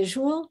aren't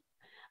visual.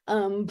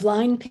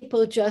 Blind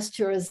people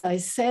gesture, as I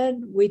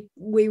said.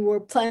 We were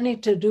planning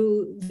to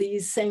do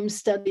these same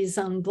studies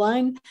on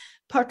blind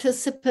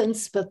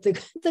participants, but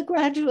the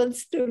graduate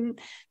student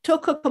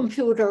took a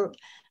computer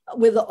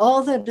with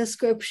all the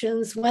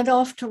descriptions, went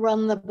off to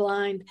run the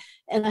blind,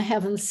 and I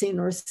haven't seen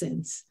her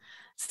since.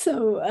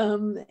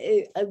 So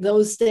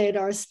those data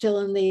are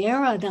still in the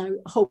air, and I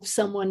hope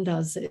someone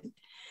does it.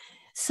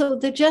 So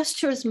the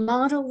gestures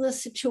model the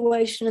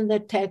situation in the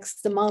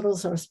text. The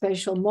models are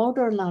spatial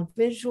motor, not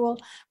visual.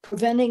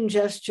 Preventing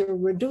gesture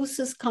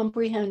reduces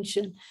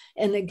comprehension.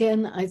 And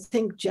again, I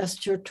think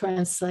gesture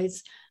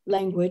translates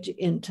language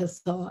into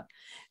thought.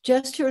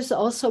 Gestures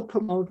also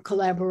promote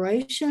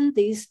collaboration.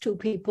 These 2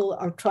 people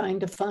are trying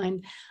to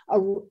find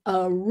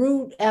a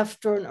route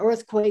after an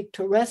earthquake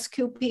to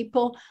rescue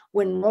people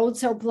when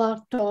roads are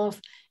blocked off,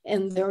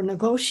 and they're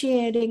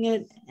negotiating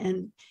it.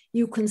 And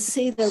you can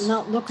see they're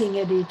not looking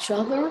at each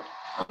other.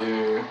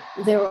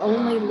 They're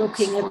only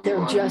looking at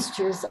their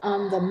gestures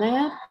on the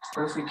map.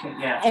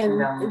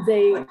 And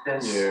they,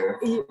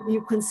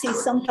 you can see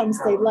sometimes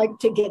they like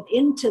to get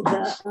into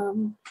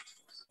the,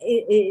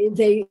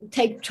 they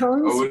take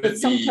turns, but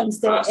sometimes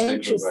they're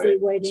anxiously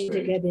waiting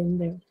to get in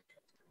there.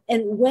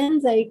 And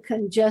when they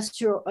can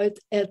gesture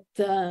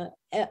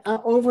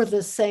over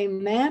the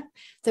same map,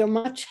 they're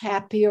much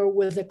happier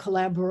with the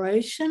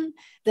collaboration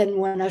than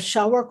when a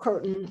shower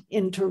curtain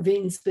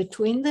intervenes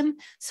between them,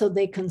 so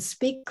they can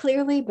speak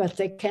clearly, but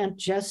they can't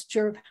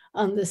gesture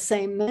on the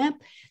same map.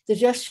 The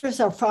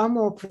gestures are far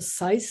more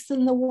precise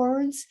than the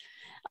words.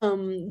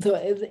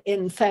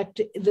 In fact,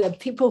 the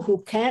people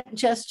who can't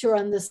gesture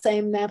on the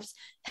same maps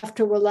have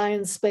to rely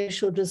on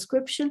spatial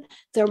description.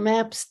 Their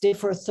maps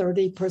differ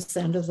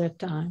 30% of the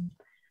time.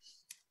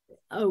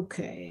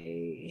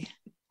 Okay.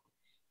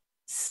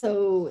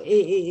 So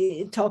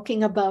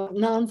talking about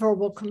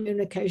nonverbal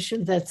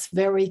communication that's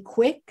very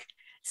quick,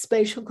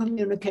 spatial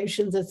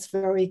communication that's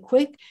very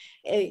quick.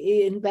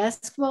 In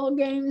basketball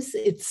games,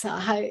 it's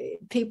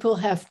people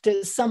have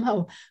to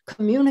somehow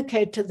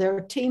communicate to their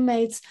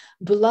teammates,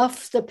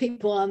 bluff the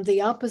people on the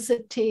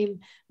opposite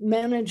team,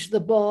 manage the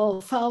ball,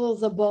 follow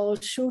the ball,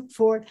 shoot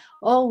for it,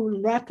 all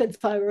in rapid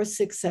fire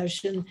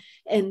succession,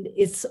 and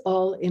it's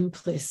all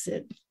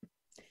implicit.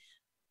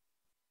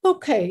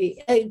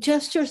 Okay,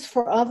 gestures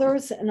for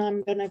others, and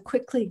I'm going to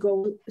quickly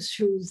go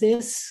through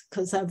this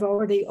because I've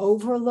already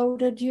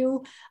overloaded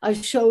you. I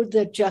showed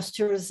that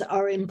gestures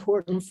are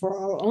important for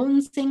our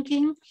own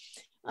thinking,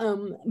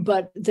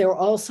 but they're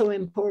also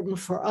important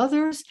for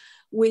others.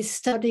 We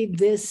studied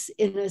this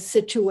in a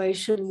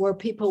situation where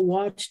people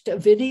watched a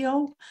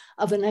video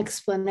of an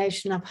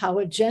explanation of how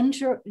a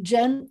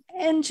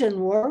engine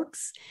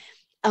works.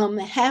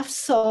 Half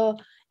saw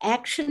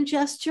action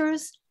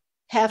gestures,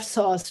 half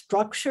saw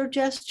structure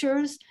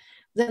gestures.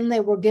 Then they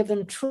were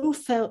given true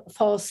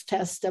false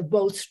tests of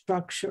both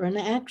structure and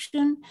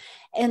action.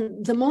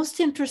 And the most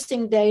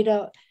interesting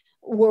data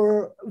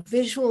were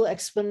visual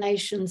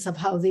explanations of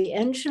how the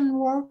engine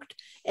worked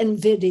and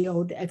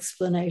videoed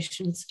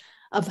explanations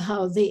of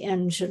how the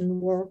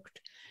engine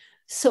worked.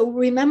 So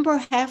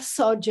remember, half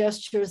saw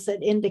gestures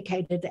that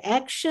indicated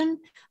action,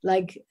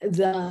 like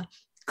the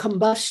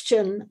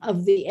combustion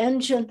of the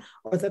engine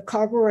or the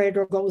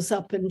carburetor goes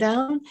up and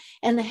down,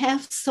 and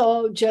half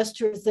saw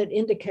gestures that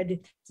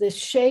indicated the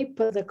shape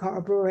of the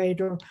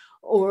carburetor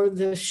or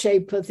the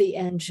shape of the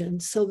engine.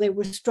 So they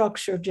were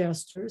structure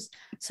gestures.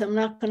 So I'm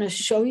not going to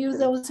show you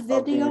those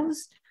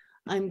videos.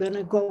 I'm going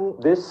to go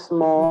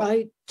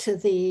right to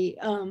the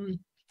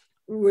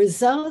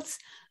results.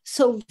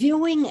 So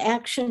viewing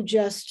action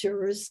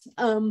gestures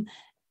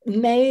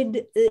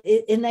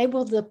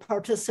enabled the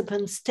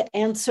participants to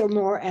answer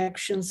more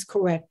actions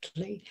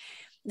correctly.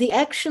 The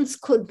actions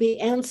could be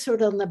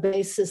answered on the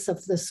basis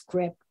of the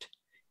script.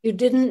 You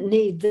didn't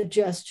need the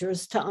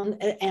gestures to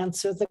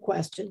answer the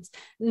questions.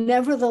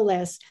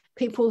 Nevertheless,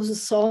 people who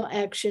saw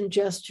action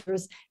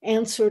gestures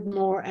answered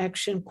more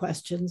action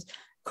questions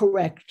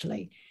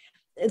correctly.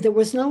 There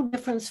was no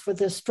difference for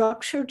the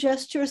structure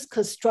gestures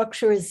because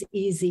structure is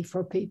easy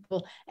for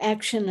people.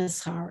 Action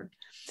is hard.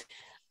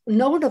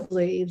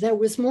 Notably, there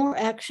was more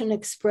action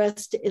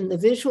expressed in the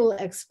visual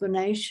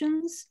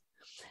explanations.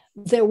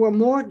 There were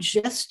more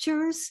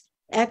gestures,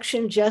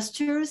 action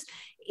gestures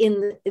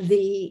in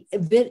the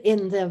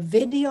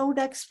videoed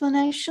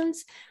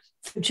explanations.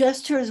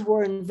 Gestures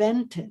were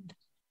invented.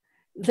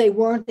 They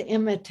weren't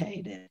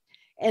imitated.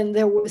 And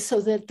there was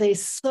so that they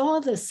saw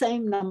the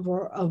same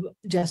number of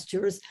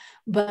gestures,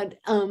 but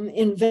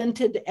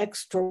invented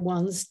extra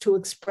ones to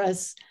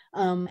express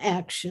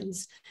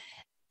actions.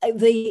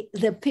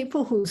 The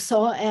people who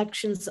saw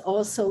actions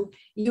also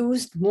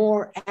used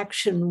more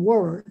action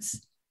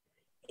words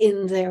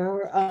in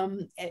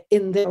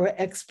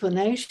their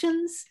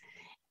explanations,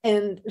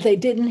 and they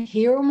didn't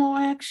hear more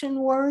action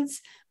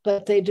words,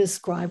 but they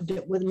described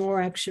it with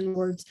more action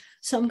words.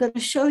 So I'm going to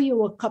show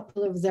you a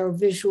couple of their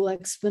visual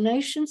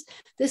explanations.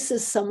 This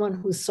is someone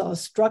who saw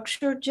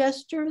structure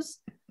gestures.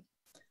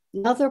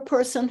 Another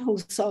person who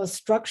saw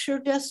structure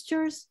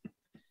gestures.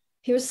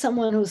 Here's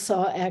someone who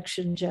saw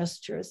action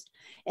gestures.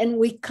 And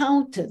we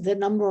counted the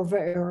number of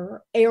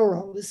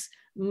arrows,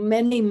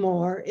 many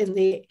more in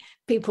the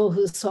people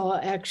who saw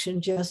action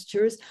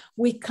gestures.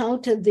 We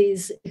counted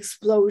these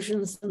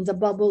explosions and the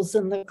bubbles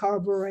in the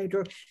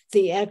carburetor,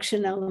 the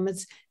action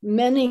elements,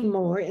 many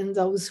more in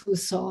those who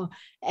saw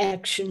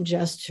action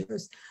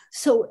gestures.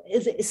 So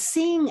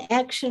seeing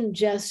action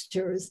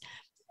gestures,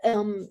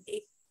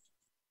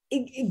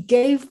 it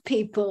gave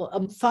people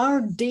a far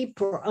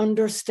deeper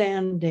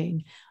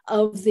understanding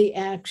of the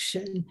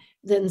action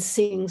than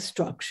seeing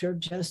structure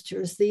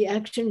gestures. The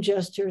action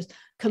gestures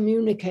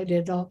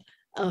communicated a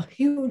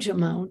huge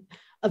amount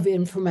of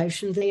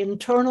information. They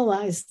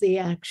internalized the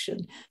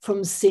action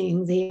from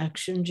seeing the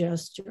action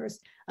gestures.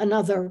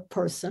 Another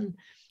person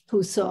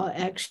who saw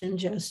action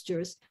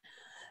gestures.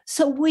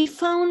 So we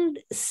found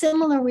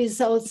similar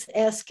results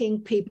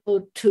asking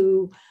people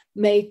to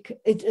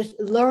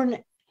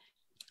learn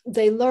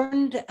they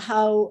learned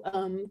how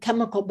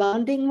chemical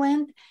bonding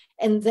went,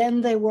 and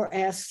then they were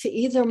asked to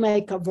either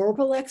make a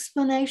verbal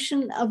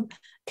explanation of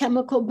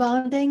chemical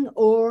bonding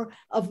or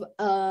of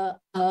a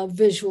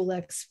visual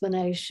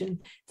explanation.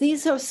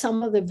 These are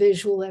some of the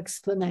visual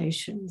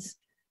explanations.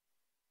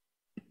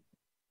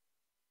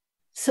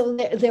 So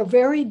they're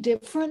very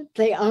different.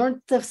 They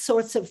aren't the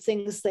sorts of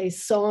things they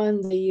saw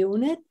in the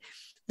unit.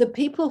 The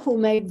people who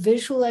made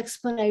visual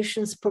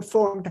explanations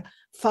performed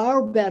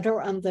far better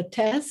on the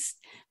test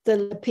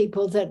than the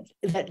people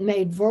that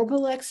made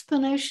verbal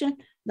explanation.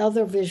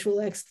 Another visual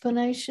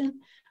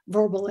explanation,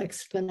 verbal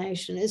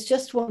explanation. It's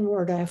just one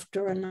word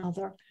after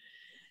another.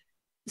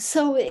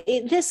 So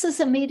this is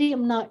a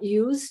medium not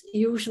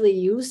usually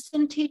used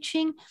in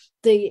teaching.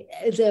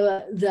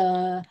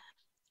 The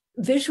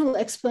visual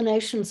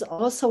explanations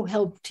also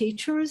help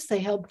teachers. They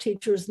help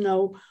teachers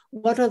know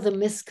what are the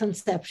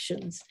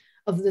misconceptions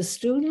of the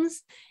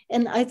students.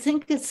 And I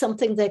think it's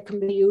something that can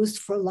be used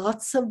for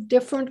lots of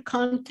different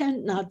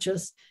content, not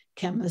just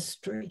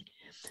chemistry.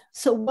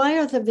 So why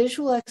are the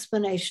visual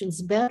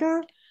explanations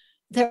better?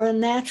 They're a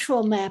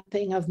natural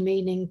mapping of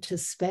meaning to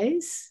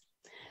space.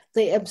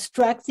 They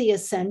abstract the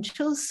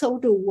essentials, so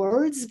do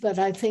words, but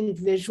I think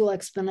visual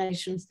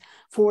explanations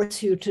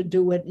force you to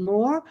do it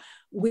more.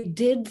 We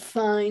did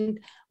find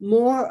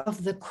more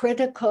of the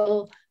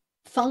critical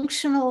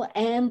functional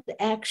and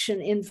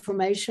action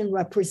information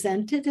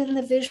represented in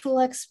the visual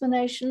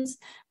explanations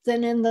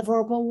than in the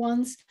verbal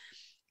ones.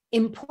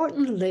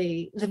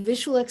 Importantly, the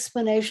visual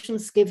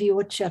explanations give you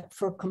a check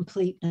for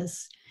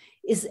completeness.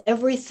 Is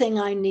everything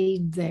I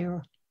need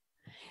there?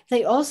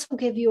 They also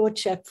give you a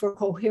check for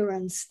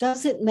coherence.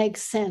 Does it make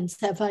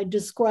sense? Have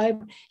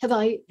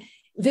I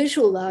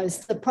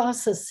visualized the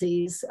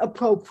processes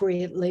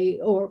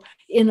appropriately or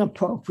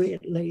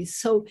inappropriately?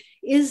 So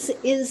is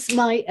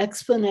my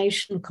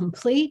explanation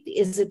complete?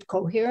 Is it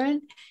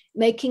coherent?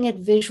 Making it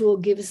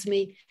visual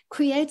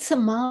creates a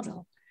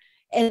model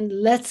and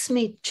lets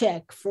me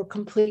check for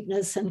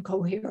completeness and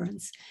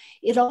coherence.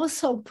 It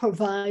also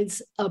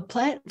provides a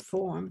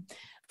platform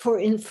for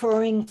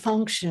inferring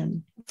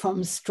function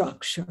from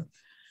structure.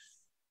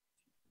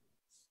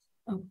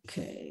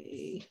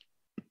 Okay.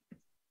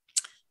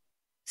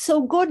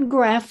 So good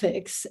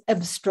graphics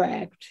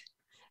abstract.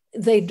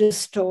 They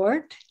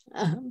distort,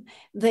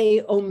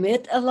 they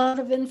omit a lot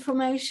of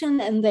information,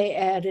 and they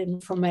add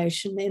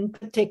information, in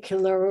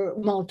particular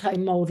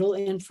multimodal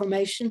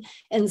information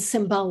and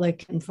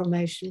symbolic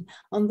information.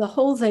 On the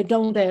whole, they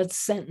don't add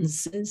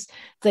sentences.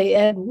 They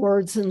add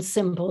words and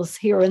symbols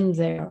here and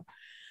there.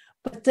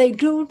 But they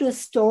do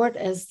distort,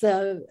 as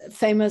the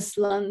famous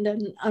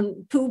London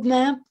tube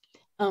map,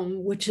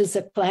 which is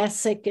a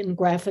classic in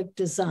graphic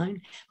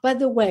design. By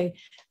the way,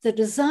 the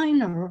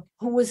designer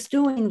who was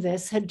doing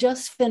this had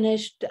just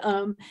finished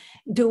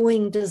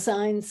doing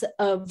designs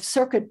of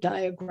circuit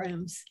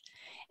diagrams.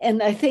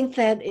 And I think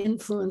that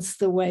influenced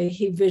the way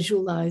he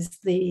visualized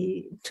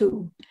the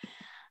tube.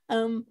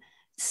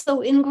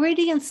 So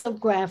ingredients of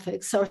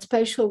graphics are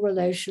spatial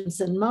relations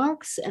and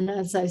marks. And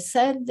as I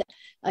said,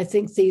 I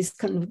think these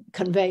can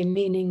convey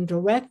meaning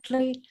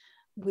directly.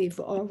 We've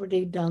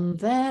already done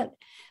that.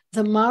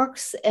 The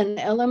marks and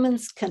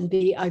elements can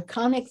be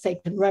iconic. They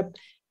can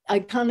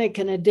iconic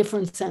in a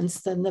different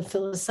sense than the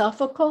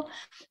philosophical.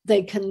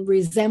 They can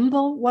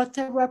resemble what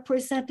they're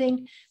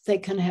representing. They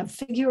can have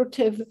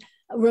figurative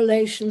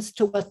relations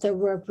to what they're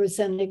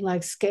representing,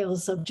 like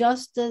scales of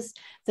justice.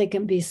 They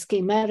can be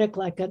schematic,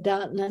 like a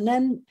dot and an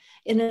N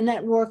in a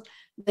network.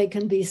 They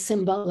can be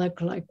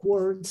symbolic, like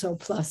words or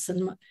plus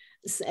and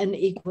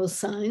equal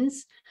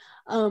signs.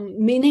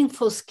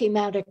 Meaningful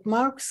schematic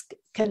marks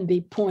can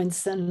be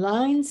points and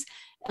lines,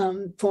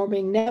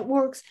 forming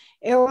networks.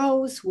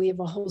 Arrows, we have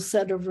a whole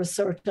set of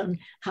research on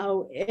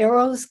how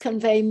arrows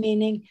convey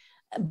meaning,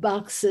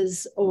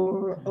 boxes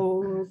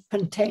or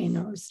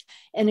containers.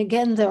 And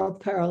again, there are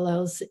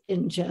parallels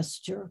in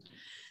gesture.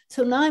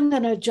 So now I'm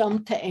going to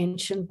jump to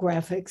ancient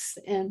graphics,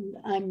 and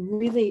I'm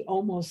really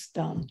almost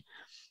done.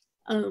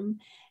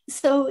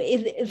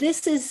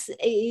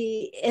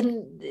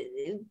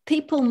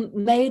 People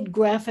made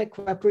graphic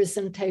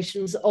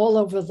representations all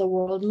over the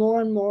world.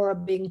 More and more are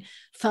being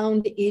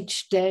found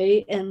each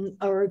day and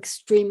are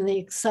extremely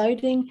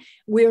exciting.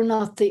 We're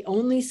not the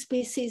only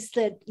species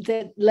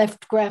that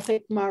left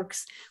graphic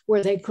marks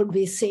where they could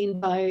be seen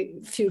by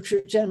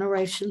future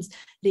generations.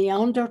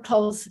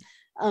 Neanderthals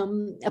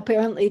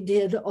apparently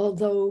did,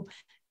 although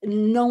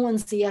no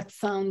one's yet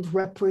found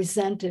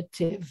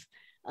representative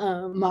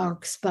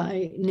marks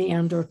by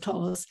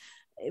Neanderthals.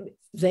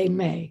 They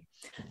may.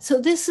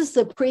 So this is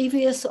the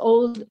previous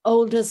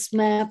oldest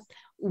map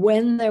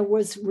when there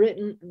was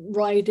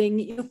writing.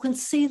 You can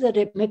see that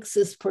it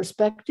mixes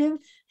perspective,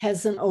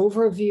 has an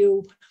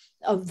overview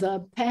of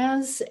the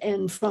paths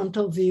and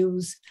frontal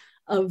views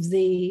of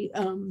the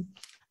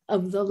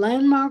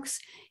landmarks.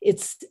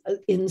 It's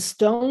in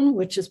stone,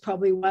 which is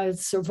probably why it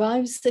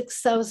survived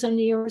 6,000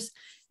 years.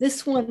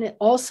 This one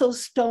also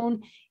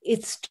stone.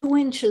 It's 2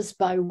 inches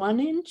by 1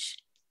 inch.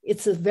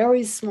 It's a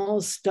very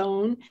small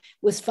stone,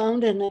 was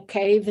found in a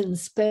cave in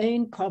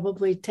Spain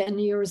probably 10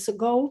 years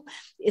ago.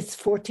 It's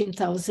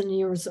 14,000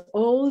 years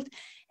old.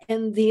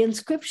 And the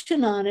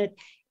inscription on it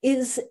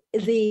is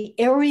the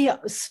area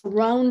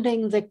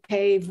surrounding the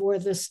cave where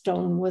the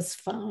stone was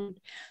found.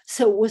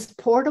 So it was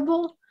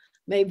portable.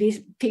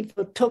 Maybe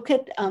people took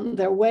it on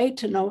their way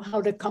to know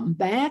how to come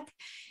back.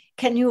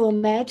 Can you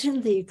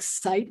imagine the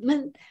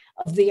excitement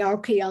of the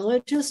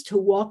archaeologist who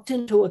walked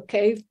into a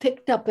cave,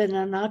 picked up an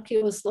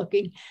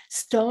innocuous-looking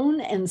stone,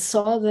 and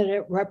saw that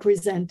it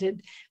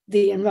represented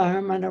the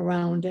environment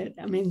around it?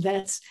 I mean,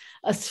 that's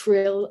a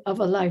thrill of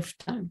a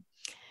lifetime.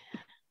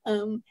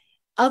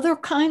 Other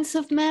kinds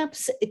of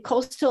maps,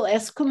 coastal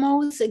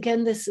Eskimos,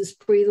 again, this is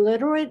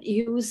pre-literate,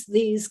 use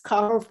these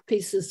carved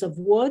pieces of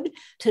wood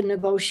to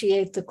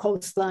negotiate the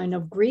coastline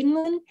of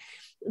Greenland.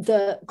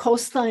 The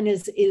coastline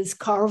is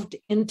carved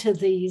into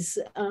these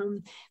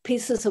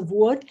pieces of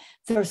wood.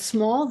 They're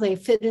small, they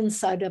fit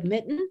inside a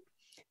mitten.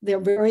 They're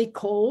very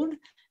cold.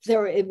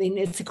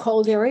 It's a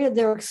cold area.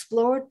 They're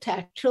explored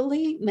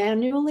tactily,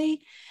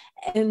 manually,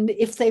 and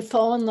if they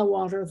fall in the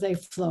water, they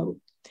float.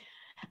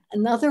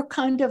 Another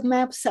kind of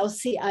map, South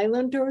Sea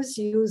Islanders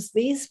use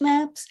these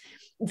maps.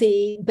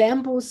 The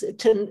bamboos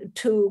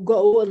to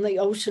go in the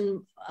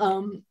ocean,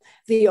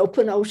 the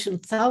open ocean,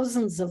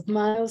 thousands of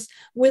miles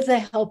with the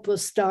help of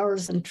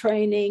stars and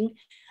training.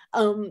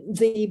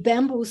 The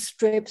bamboo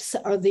strips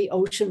are the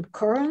ocean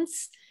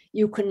currents.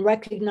 You can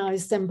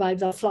recognize them by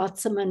the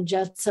flotsam and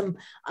jetsam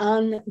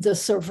on the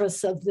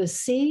surface of the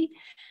sea.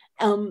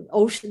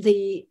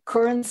 The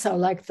currents are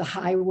like the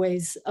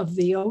highways of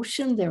the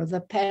ocean. They're the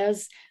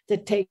paths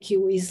that take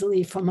you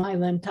easily from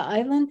island to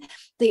island.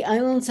 The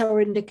islands are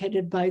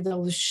indicated by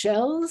those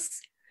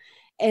shells,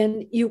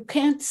 and you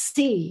can't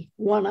see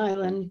one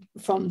island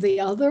from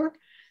the other.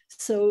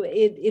 So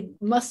it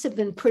must have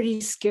been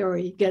pretty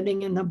scary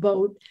getting in a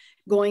boat,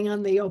 going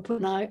on the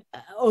open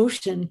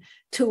ocean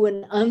to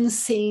an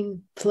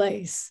unseen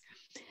place.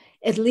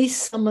 At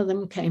least some of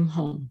them came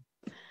home.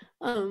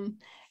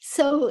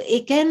 So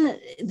again,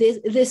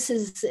 this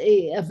is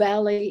a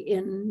valley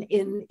in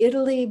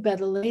Italy,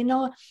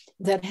 Bettolino,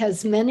 that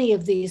has many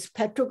of these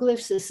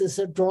petroglyphs. This is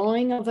a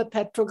drawing of a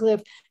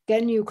petroglyph.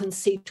 Again, you can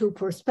see two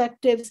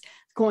perspectives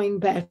going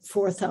back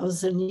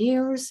 4,000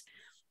 years.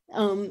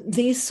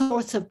 These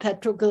sorts of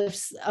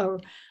petroglyphs are,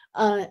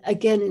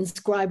 again,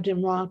 inscribed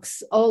in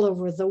rocks all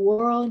over the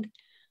world.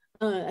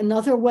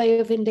 Another way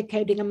of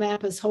indicating a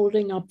map is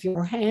holding up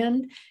your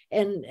hand,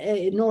 and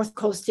North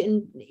Coast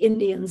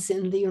Indians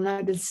in the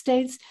United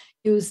States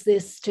use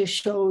this to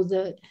show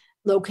the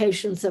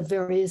locations of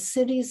various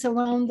cities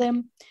around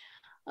them.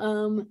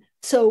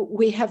 So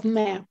we have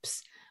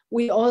maps.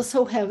 We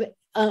also have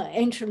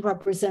ancient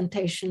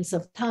representations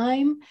of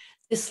time.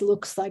 This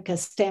looks like a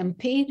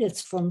stampede.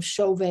 It's from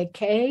Chauvet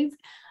Cave,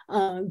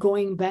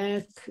 going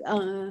back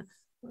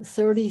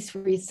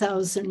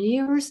 33,000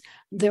 years.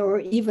 There were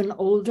even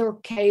older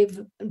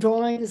cave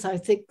drawings. I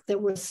think there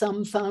were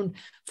some found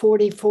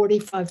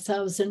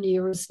 45,000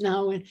 years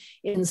now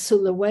in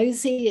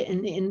Sulawesi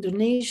in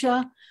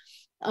Indonesia,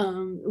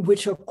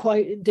 which are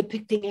quite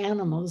depicting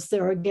animals.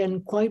 They're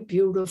again quite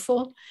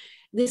beautiful.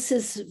 This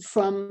is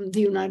from the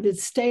United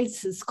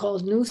States. It's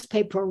called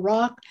Newspaper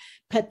Rock,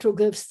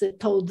 petroglyphs that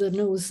told the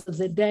news of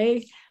the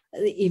day,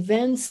 the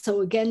events.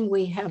 So again,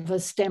 we have a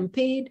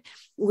stampede.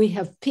 We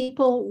have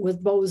people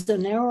with bows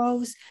and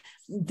arrows.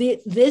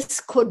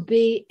 This could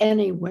be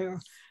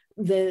anywhere.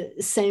 The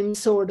same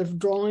sort of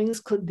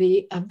drawings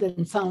have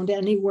been found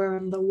anywhere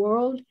in the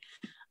world.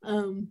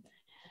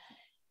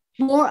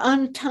 More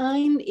on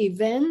time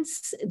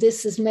events.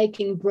 This is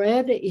making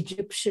bread,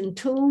 Egyptian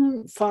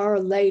tomb, far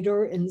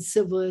later in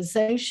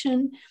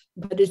civilization,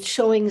 but it's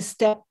showing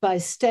step by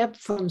step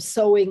from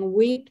sowing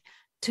wheat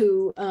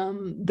to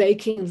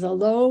baking the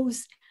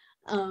loaves,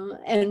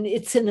 and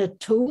it's in a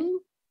tomb.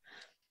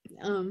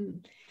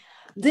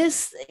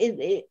 This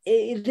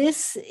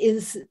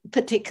is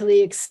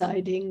particularly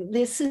exciting.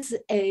 This is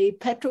a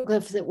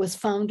petroglyph that was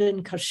found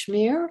in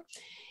Kashmir.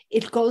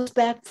 It goes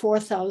back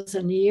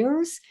 4,000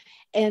 years,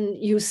 and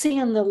you see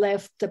on the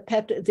left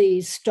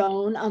the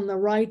stone, on the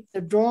right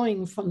the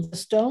drawing from the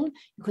stone.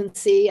 You can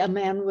see a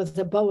man with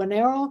a bow and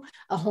arrow,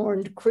 a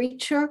horned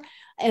creature,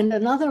 and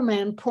another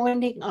man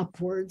pointing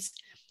upwards.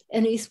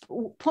 And he's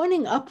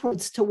pointing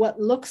upwards to what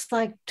looks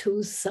like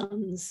two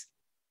suns.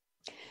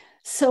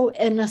 So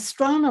an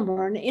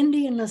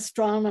Indian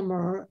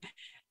astronomer,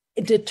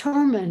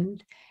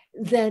 determined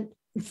that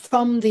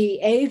from the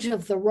age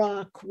of the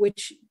rock,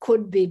 which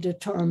could be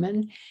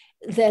determined,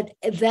 that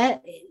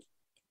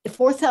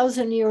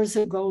 4,000 years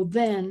ago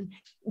then,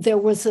 there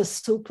was a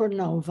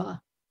supernova.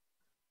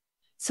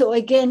 So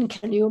again,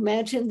 can you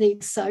imagine the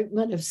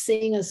excitement of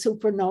seeing a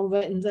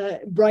supernova in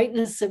the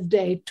brightness of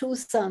day, two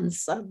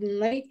suns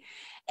suddenly?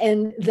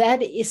 And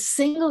that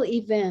single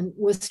event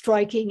was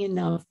striking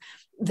enough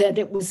that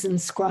it was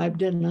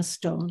inscribed in a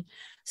stone.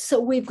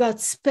 So we've got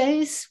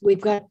space,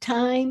 we've got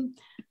time,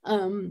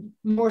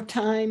 more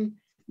time,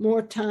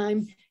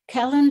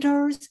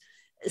 calendars.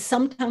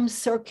 sometimes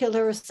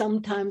circular,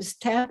 sometimes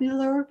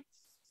tabular.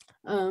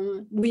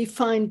 We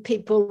find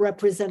people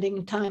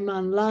representing time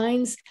on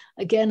lines,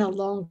 again, a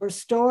longer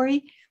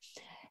story.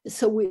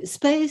 So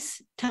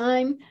space,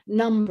 time,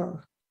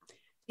 number.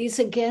 These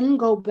again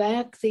go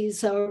back.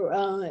 These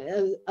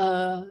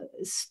are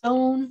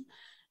stone,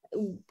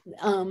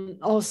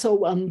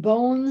 also on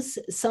bones,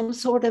 some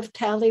sort of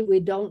tally, we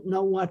don't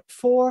know what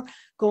for,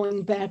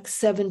 going back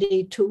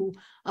 70 to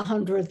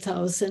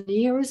 100,000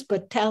 years,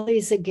 but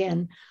tallies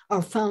again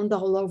are found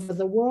all over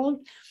the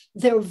world.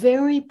 They're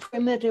very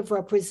primitive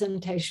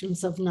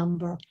representations of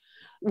number,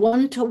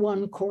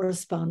 one-to-one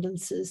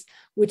correspondences,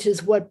 which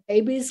is what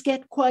babies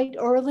get quite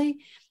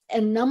early,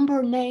 and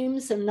number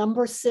names and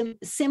number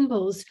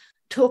symbols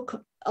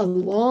took a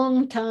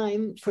long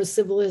time for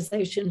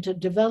civilization to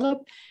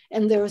develop,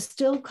 and there are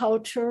still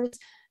cultures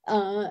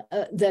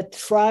that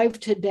thrive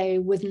today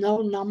with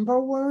no number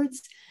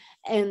words.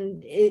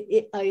 And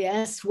I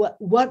asked,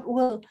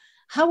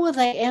 how will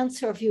they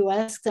answer if you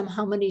ask them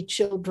how many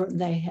children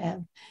they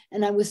have?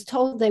 And I was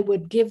told they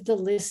would give the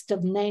list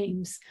of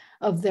names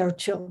of their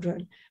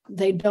children.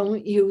 They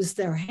don't use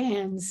their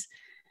hands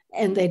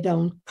and they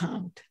don't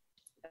count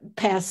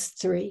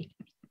past 3.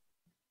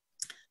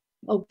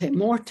 Okay,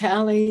 more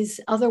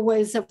tallies, other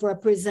ways of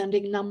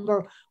representing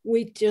number.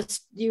 We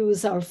just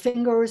use our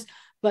fingers,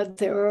 but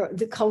there are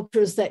the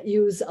cultures that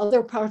use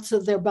other parts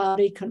of their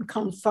body, can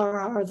come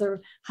far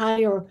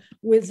higher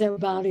with their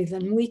body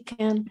than we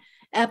can.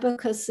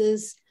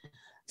 Abacuses.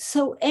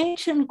 So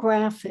ancient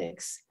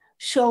graphics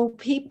show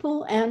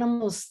people,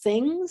 animals,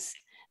 things.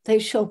 They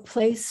show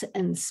place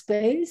and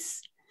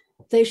space.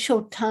 They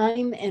show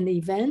time and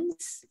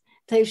events.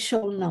 They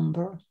show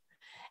number.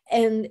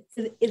 And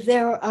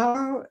there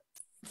are,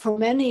 for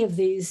many of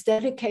these,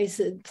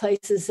 dedicated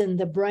places in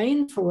the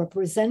brain for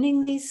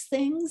representing these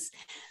things.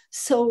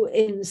 So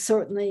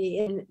certainly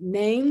in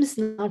names,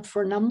 not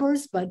for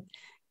numbers, but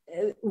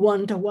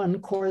one-to-one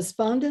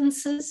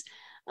correspondences.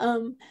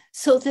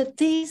 So that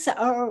these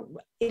are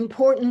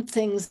important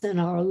things in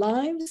our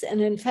lives.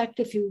 And in fact,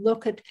 if you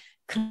look at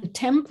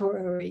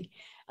contemporary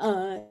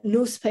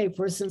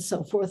newspapers and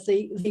so forth,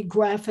 the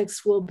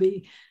graphics will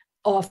be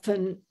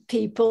often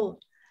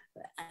people,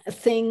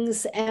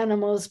 things,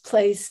 animals,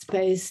 place,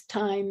 space,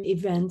 time,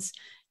 events,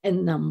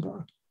 and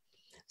number.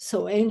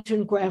 So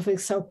ancient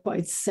graphics are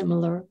quite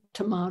similar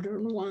to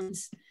modern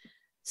ones.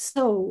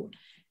 So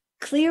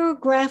clear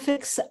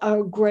graphics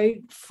are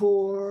great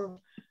for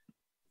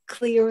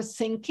clear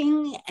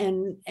thinking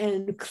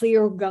and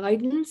clear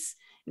guidance,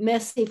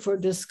 messy for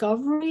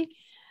discovery.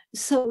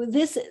 So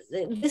this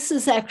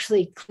is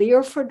actually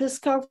clear for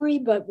discovery,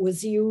 but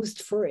was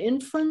used for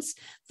inference.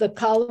 The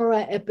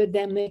cholera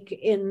epidemic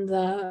in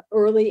the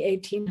early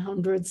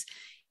 1800s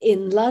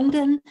in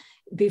London,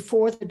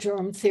 before the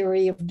germ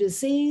theory of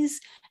disease,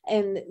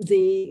 and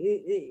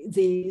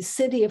the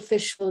city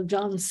official,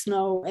 John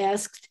Snow,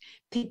 asked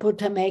people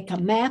to make a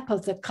map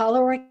of the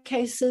cholera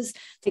cases.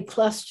 They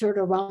clustered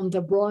around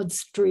the Broad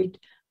Street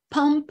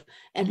pump,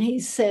 and he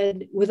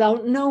said,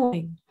 without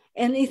knowing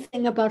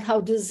anything about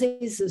how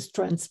disease is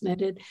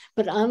transmitted,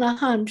 but on a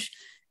hunch,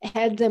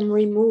 had them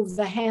remove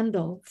the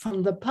handle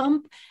from the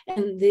pump,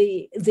 and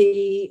the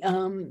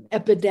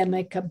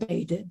epidemic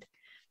abated.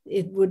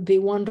 It would be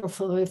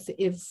wonderful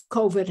if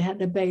COVID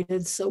had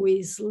abated so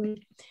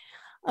easily.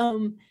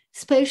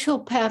 Spatial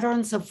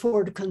patterns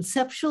afford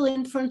conceptual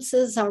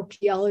inferences.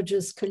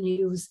 Archaeologists can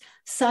use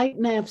site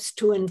maps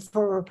to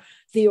infer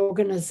the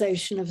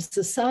organization of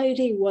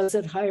society. Was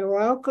it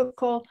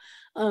hierarchical?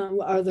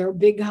 Are there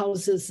big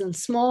houses and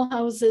small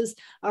houses?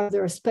 Are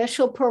there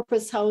special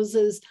purpose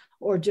houses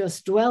or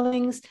just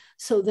dwellings?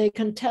 So they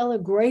can tell a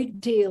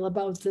great deal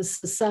about the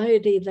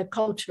society, the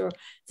culture,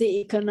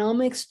 the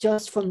economics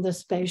just from the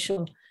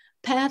spatial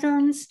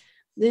patterns.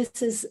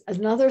 This is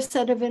another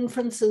set of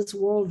inferences,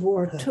 World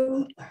War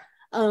II.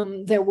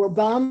 There were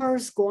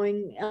bombers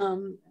going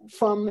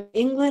from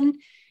England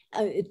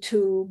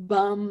to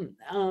bomb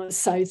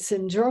sites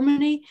in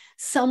Germany.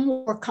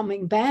 Some were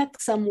coming back,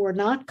 some were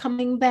not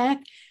coming back.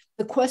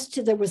 The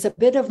question, there was a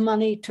bit of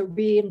money to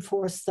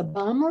reinforce the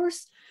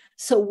bombers.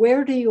 So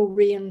where do you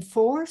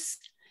reinforce?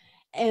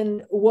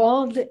 And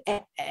Wald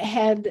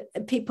had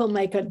people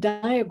make a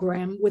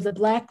diagram with a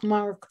black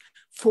mark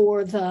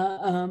for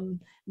the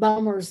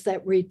bombers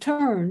that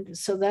returned.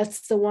 So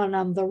that's the one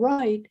on the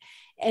right.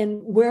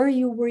 And where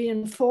you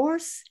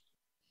reinforce?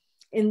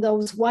 In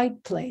those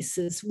white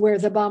places where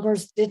the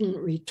bombers didn't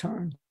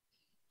return.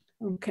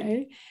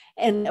 Okay.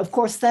 And of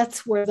course,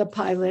 that's where the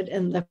pilot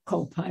and the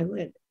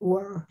co-pilot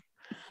were.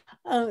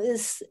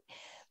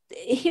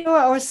 Here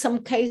are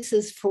some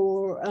cases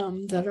for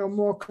that are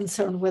more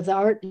concerned with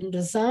art and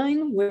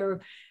design, where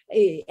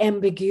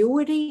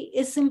ambiguity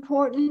is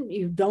important.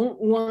 You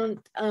don't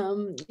want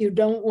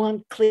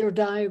clear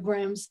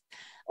diagrams,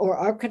 or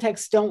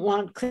architects don't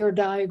want clear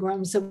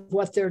diagrams of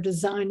what they're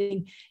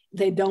designing.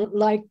 They don't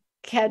like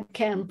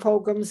CAD/CAM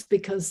programs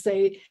because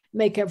they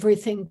make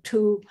everything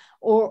too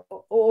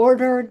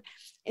ordered.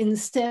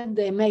 Instead,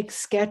 they make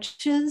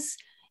sketches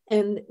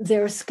And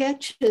their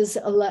sketches,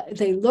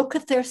 they look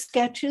at their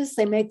sketches,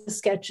 they make the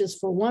sketches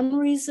for one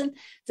reason,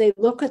 they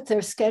look at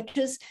their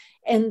sketches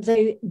and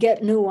they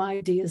get new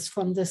ideas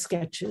from the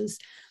sketches.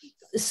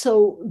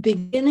 So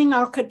beginning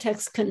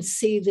architects can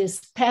see this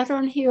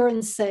pattern here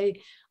and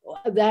say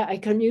that I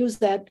can use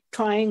that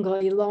triangle,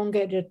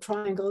 elongated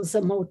triangle, as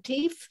a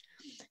motif,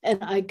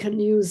 and I can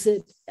use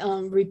it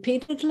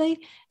repeatedly.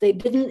 They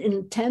didn't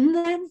intend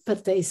that,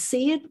 but they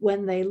see it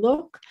when they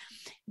look,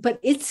 but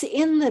it's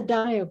in the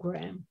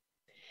diagram.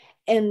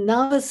 And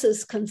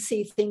novices can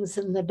see things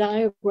in the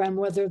diagram,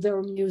 whether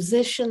they're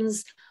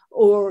musicians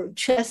or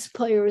chess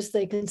players,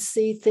 they can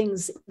see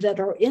things that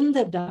are in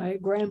the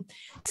diagram.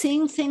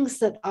 Seeing things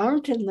that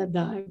aren't in the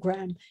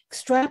diagram,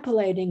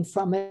 extrapolating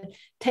from it,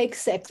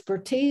 takes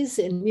expertise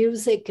in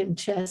music and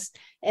chess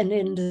and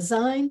in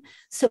design.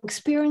 So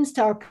experienced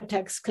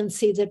architects can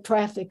see the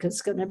traffic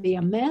is going to be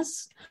a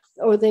mess,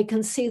 or they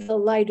can see the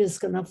light is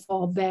going to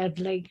fall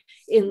badly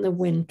in the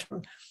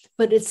winter.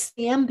 But it's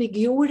the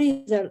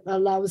ambiguity that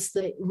allows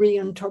the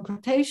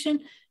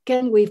reinterpretation.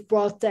 Again, we've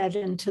brought that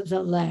into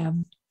the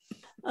lab.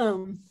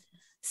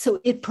 So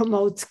it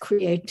promotes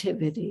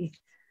creativity.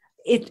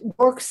 It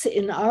works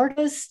in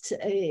artists,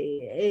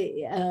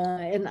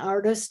 an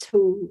artist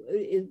who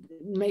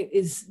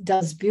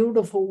does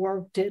beautiful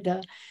work, did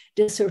a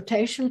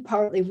dissertation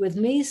partly with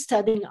me,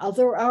 studying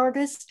other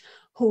artists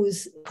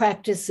whose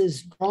practice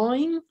is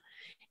drawing.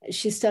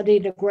 She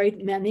studied a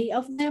great many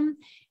of them,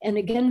 and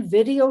again,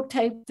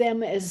 videotaped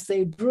them as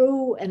they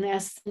drew and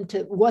asked them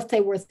to what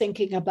they were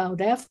thinking about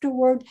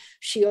afterward.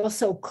 She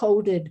also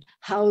coded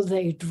how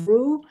they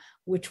drew,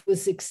 which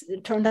was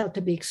turned out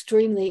to be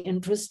extremely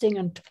interesting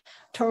in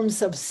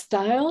terms of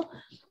style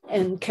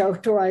and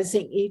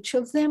characterizing each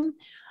of them.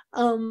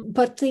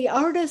 But the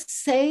artists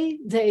say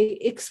they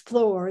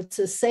explore. It's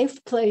a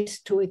safe place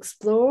to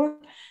explore.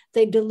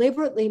 They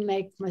deliberately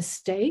make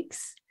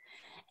mistakes.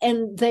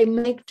 And they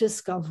make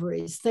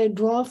discoveries. They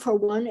draw for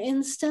one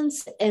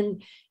instance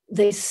and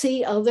they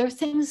see other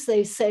things.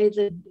 They say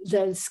that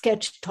the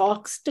sketch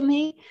talks to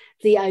me.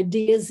 The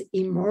ideas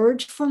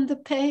emerge from the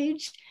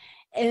page.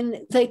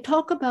 And they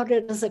talk about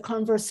it as a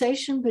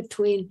conversation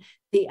between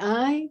the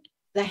eye,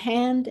 the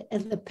hand,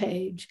 and the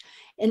page.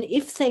 And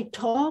if they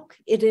talk,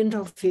 it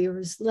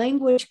interferes.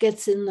 Language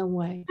gets in the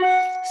way.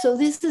 So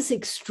this is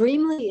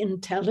extremely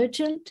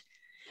intelligent,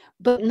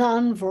 but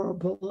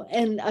nonverbal.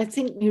 And I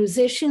think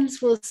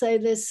musicians will say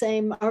the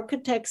same,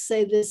 architects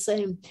say the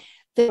same.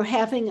 They're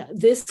having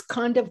this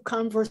kind of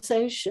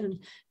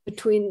conversation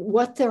between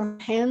what their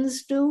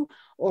hands do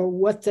or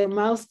what their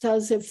mouth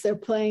does if they're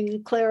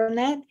playing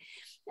clarinet,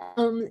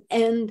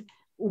 and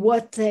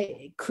what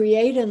they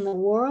create in the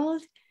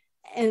world,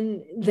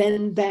 and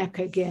then back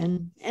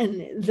again.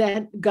 And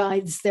that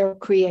guides their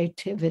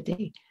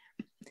creativity.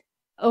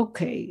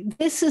 Okay,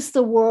 this is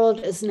the world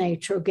as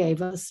nature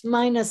gave us,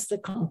 minus the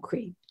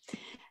concrete.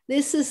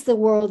 This is the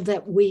world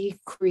that we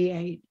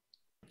create.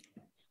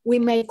 We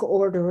make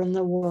order in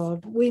the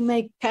world. We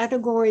make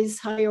categories,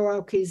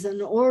 hierarchies,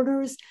 and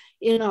orders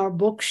in our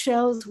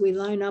bookshelves. We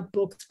line up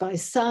books by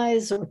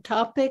size or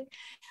topic.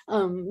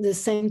 The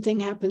same thing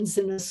happens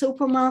in a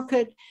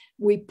supermarket.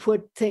 We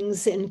put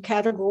things in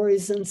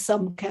categories and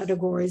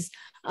subcategories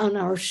on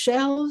our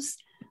shelves.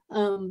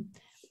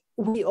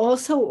 We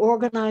also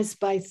organize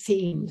by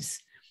themes,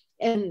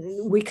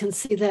 and we can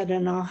see that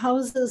in our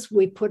houses.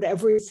 We put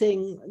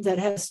everything that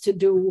has to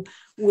do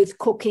with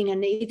cooking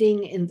and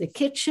eating in the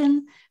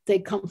kitchen. They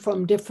come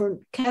from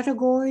different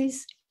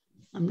categories.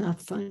 I'm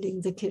not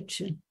finding the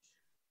kitchen.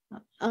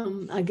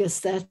 I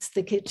guess that's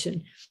the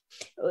kitchen.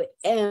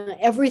 And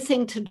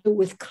everything to do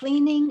with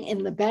cleaning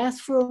in the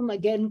bathroom,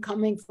 again,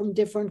 coming from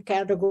different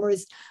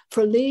categories.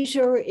 For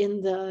leisure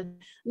in the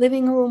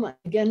living room,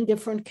 again,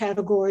 different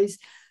categories.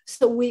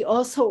 So we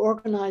also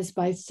organize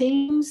by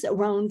themes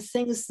around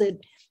things that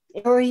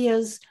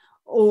areas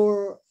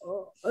or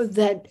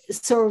that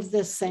serve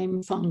the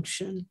same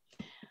function.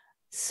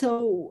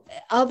 So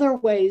other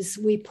ways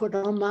we put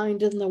our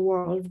mind in the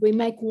world, we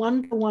make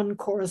one-to-one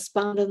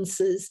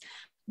correspondences,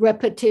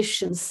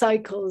 repetitions,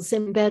 cycles,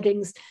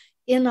 embeddings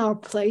in our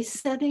place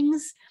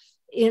settings,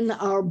 in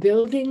our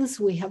buildings.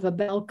 We have a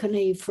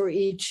balcony for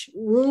each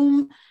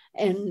room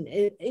and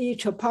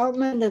each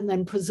apartment, and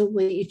then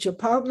presumably each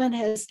apartment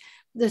has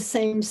the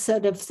same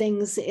set of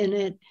things in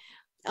it.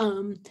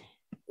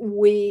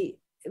 We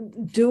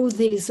do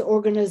these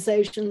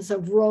organizations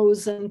of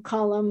rows and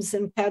columns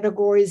and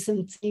categories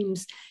and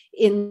themes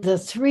in the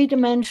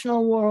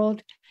three-dimensional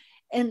world.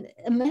 And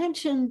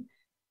imagine,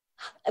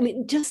 I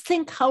mean, just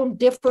think how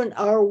different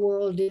our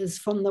world is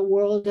from the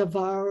world of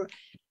our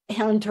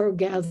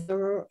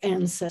hunter-gatherer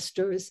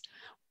ancestors,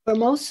 where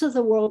most of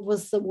the world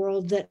was the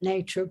world that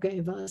nature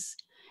gave us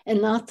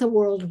and not the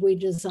world we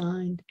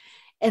designed.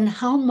 And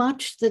how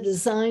much the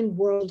designed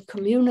world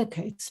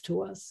communicates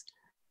to us,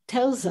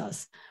 tells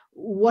us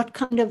what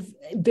kind of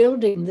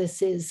building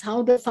this is,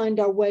 how to find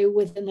our way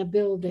within a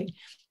building,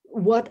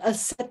 what a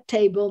set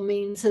table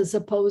means as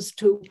opposed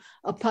to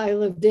a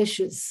pile of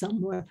dishes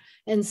somewhere,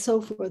 and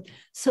so forth.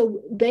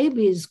 So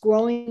babies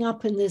growing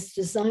up in this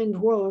designed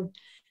world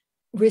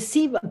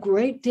receive a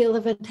great deal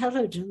of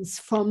intelligence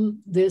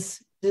from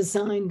this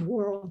designed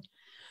world.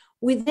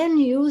 We then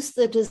use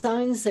the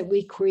designs that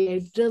we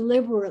create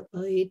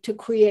deliberately to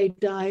create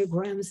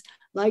diagrams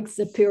like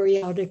the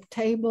periodic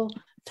table,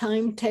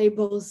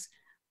 timetables,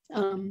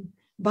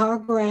 bar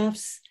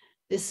graphs.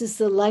 This is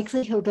the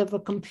likelihood of a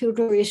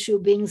computer issue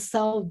being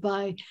solved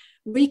by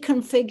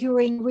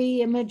reconfiguring,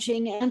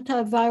 re-imaging,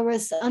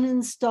 antivirus,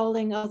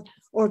 uninstalling,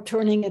 or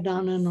turning it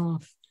on and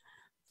off.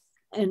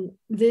 And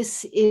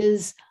this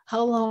is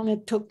how long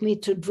it took me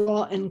to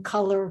draw and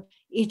color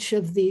each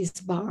of these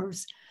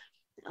bars.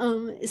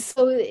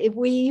 So if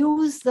we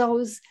use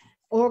those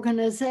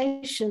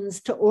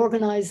organizations to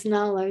organize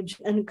knowledge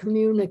and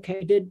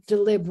communicate it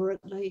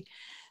deliberately.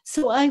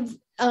 So I've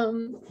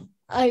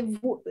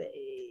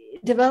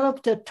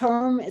developed a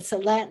term. It's a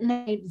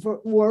Latinate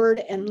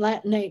word, and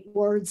Latinate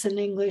words in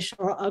English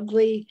are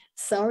ugly.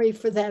 Sorry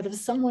for that. If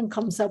someone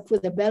comes up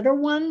with a better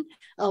one,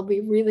 I'll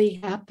be really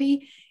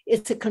happy.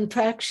 It's a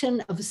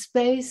contraction of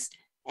space,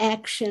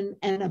 action,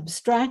 and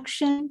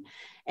abstraction.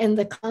 And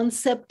the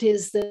concept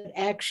is that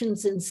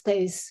actions in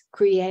space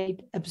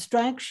create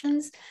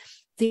abstractions.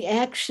 The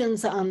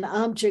actions on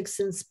objects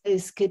in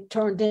space get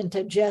turned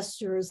into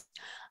gestures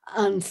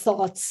on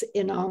thoughts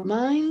in our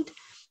mind.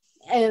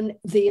 And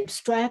the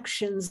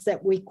abstractions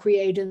that we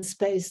create in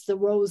space, the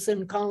rows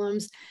and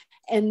columns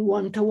and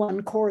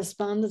one-to-one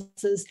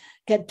correspondences,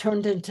 get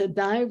turned into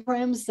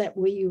diagrams that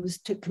we use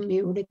to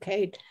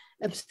communicate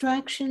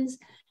abstractions.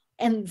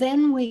 And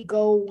then we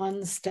go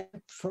one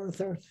step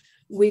further.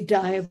 We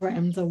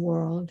diagram the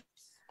world.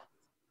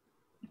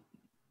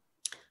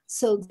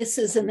 So this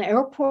is an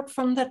airport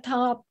from the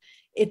top.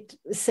 It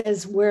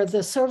says where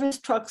the service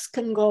trucks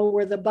can go,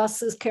 where the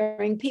buses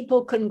carrying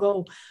people can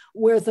go,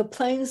 where the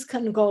planes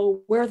can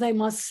go, where they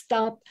must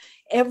stop.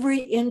 Every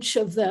inch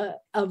of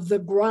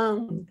the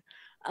ground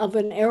of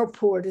an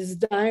airport is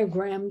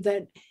diagrammed,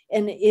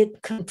 and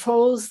it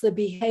controls the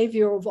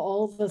behavior of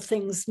all the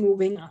things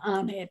moving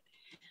on it.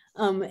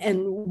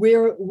 And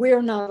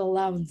we're not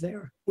allowed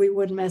there. We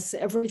would mess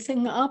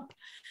everything up,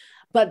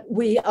 but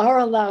we are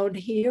allowed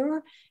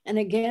here. And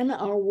again,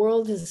 our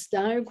world is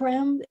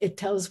diagrammed. It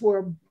tells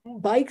where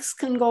bikes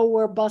can go,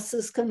 where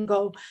buses can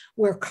go,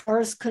 where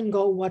cars can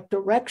go, what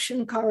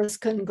direction cars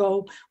can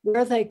go,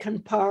 where they can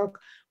park,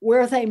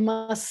 where they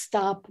must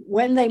stop,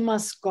 when they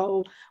must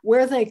go,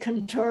 where they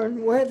can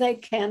turn, where they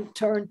can't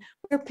turn,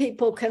 where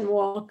people can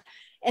walk,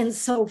 and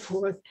so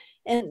forth.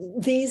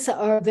 And these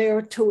are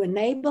there to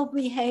enable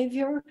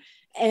behavior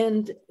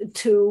and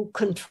to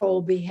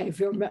control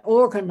behavior,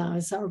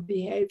 organize our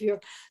behavior.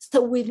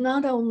 So we've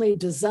not only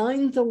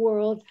designed the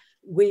world,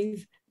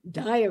 we've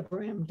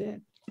diagrammed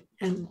it.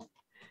 And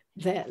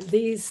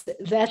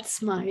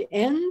that's my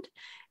end.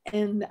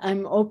 And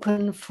I'm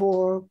open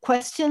for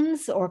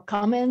questions or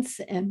comments,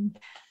 and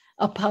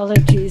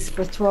apologies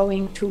for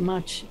throwing too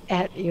much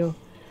at you.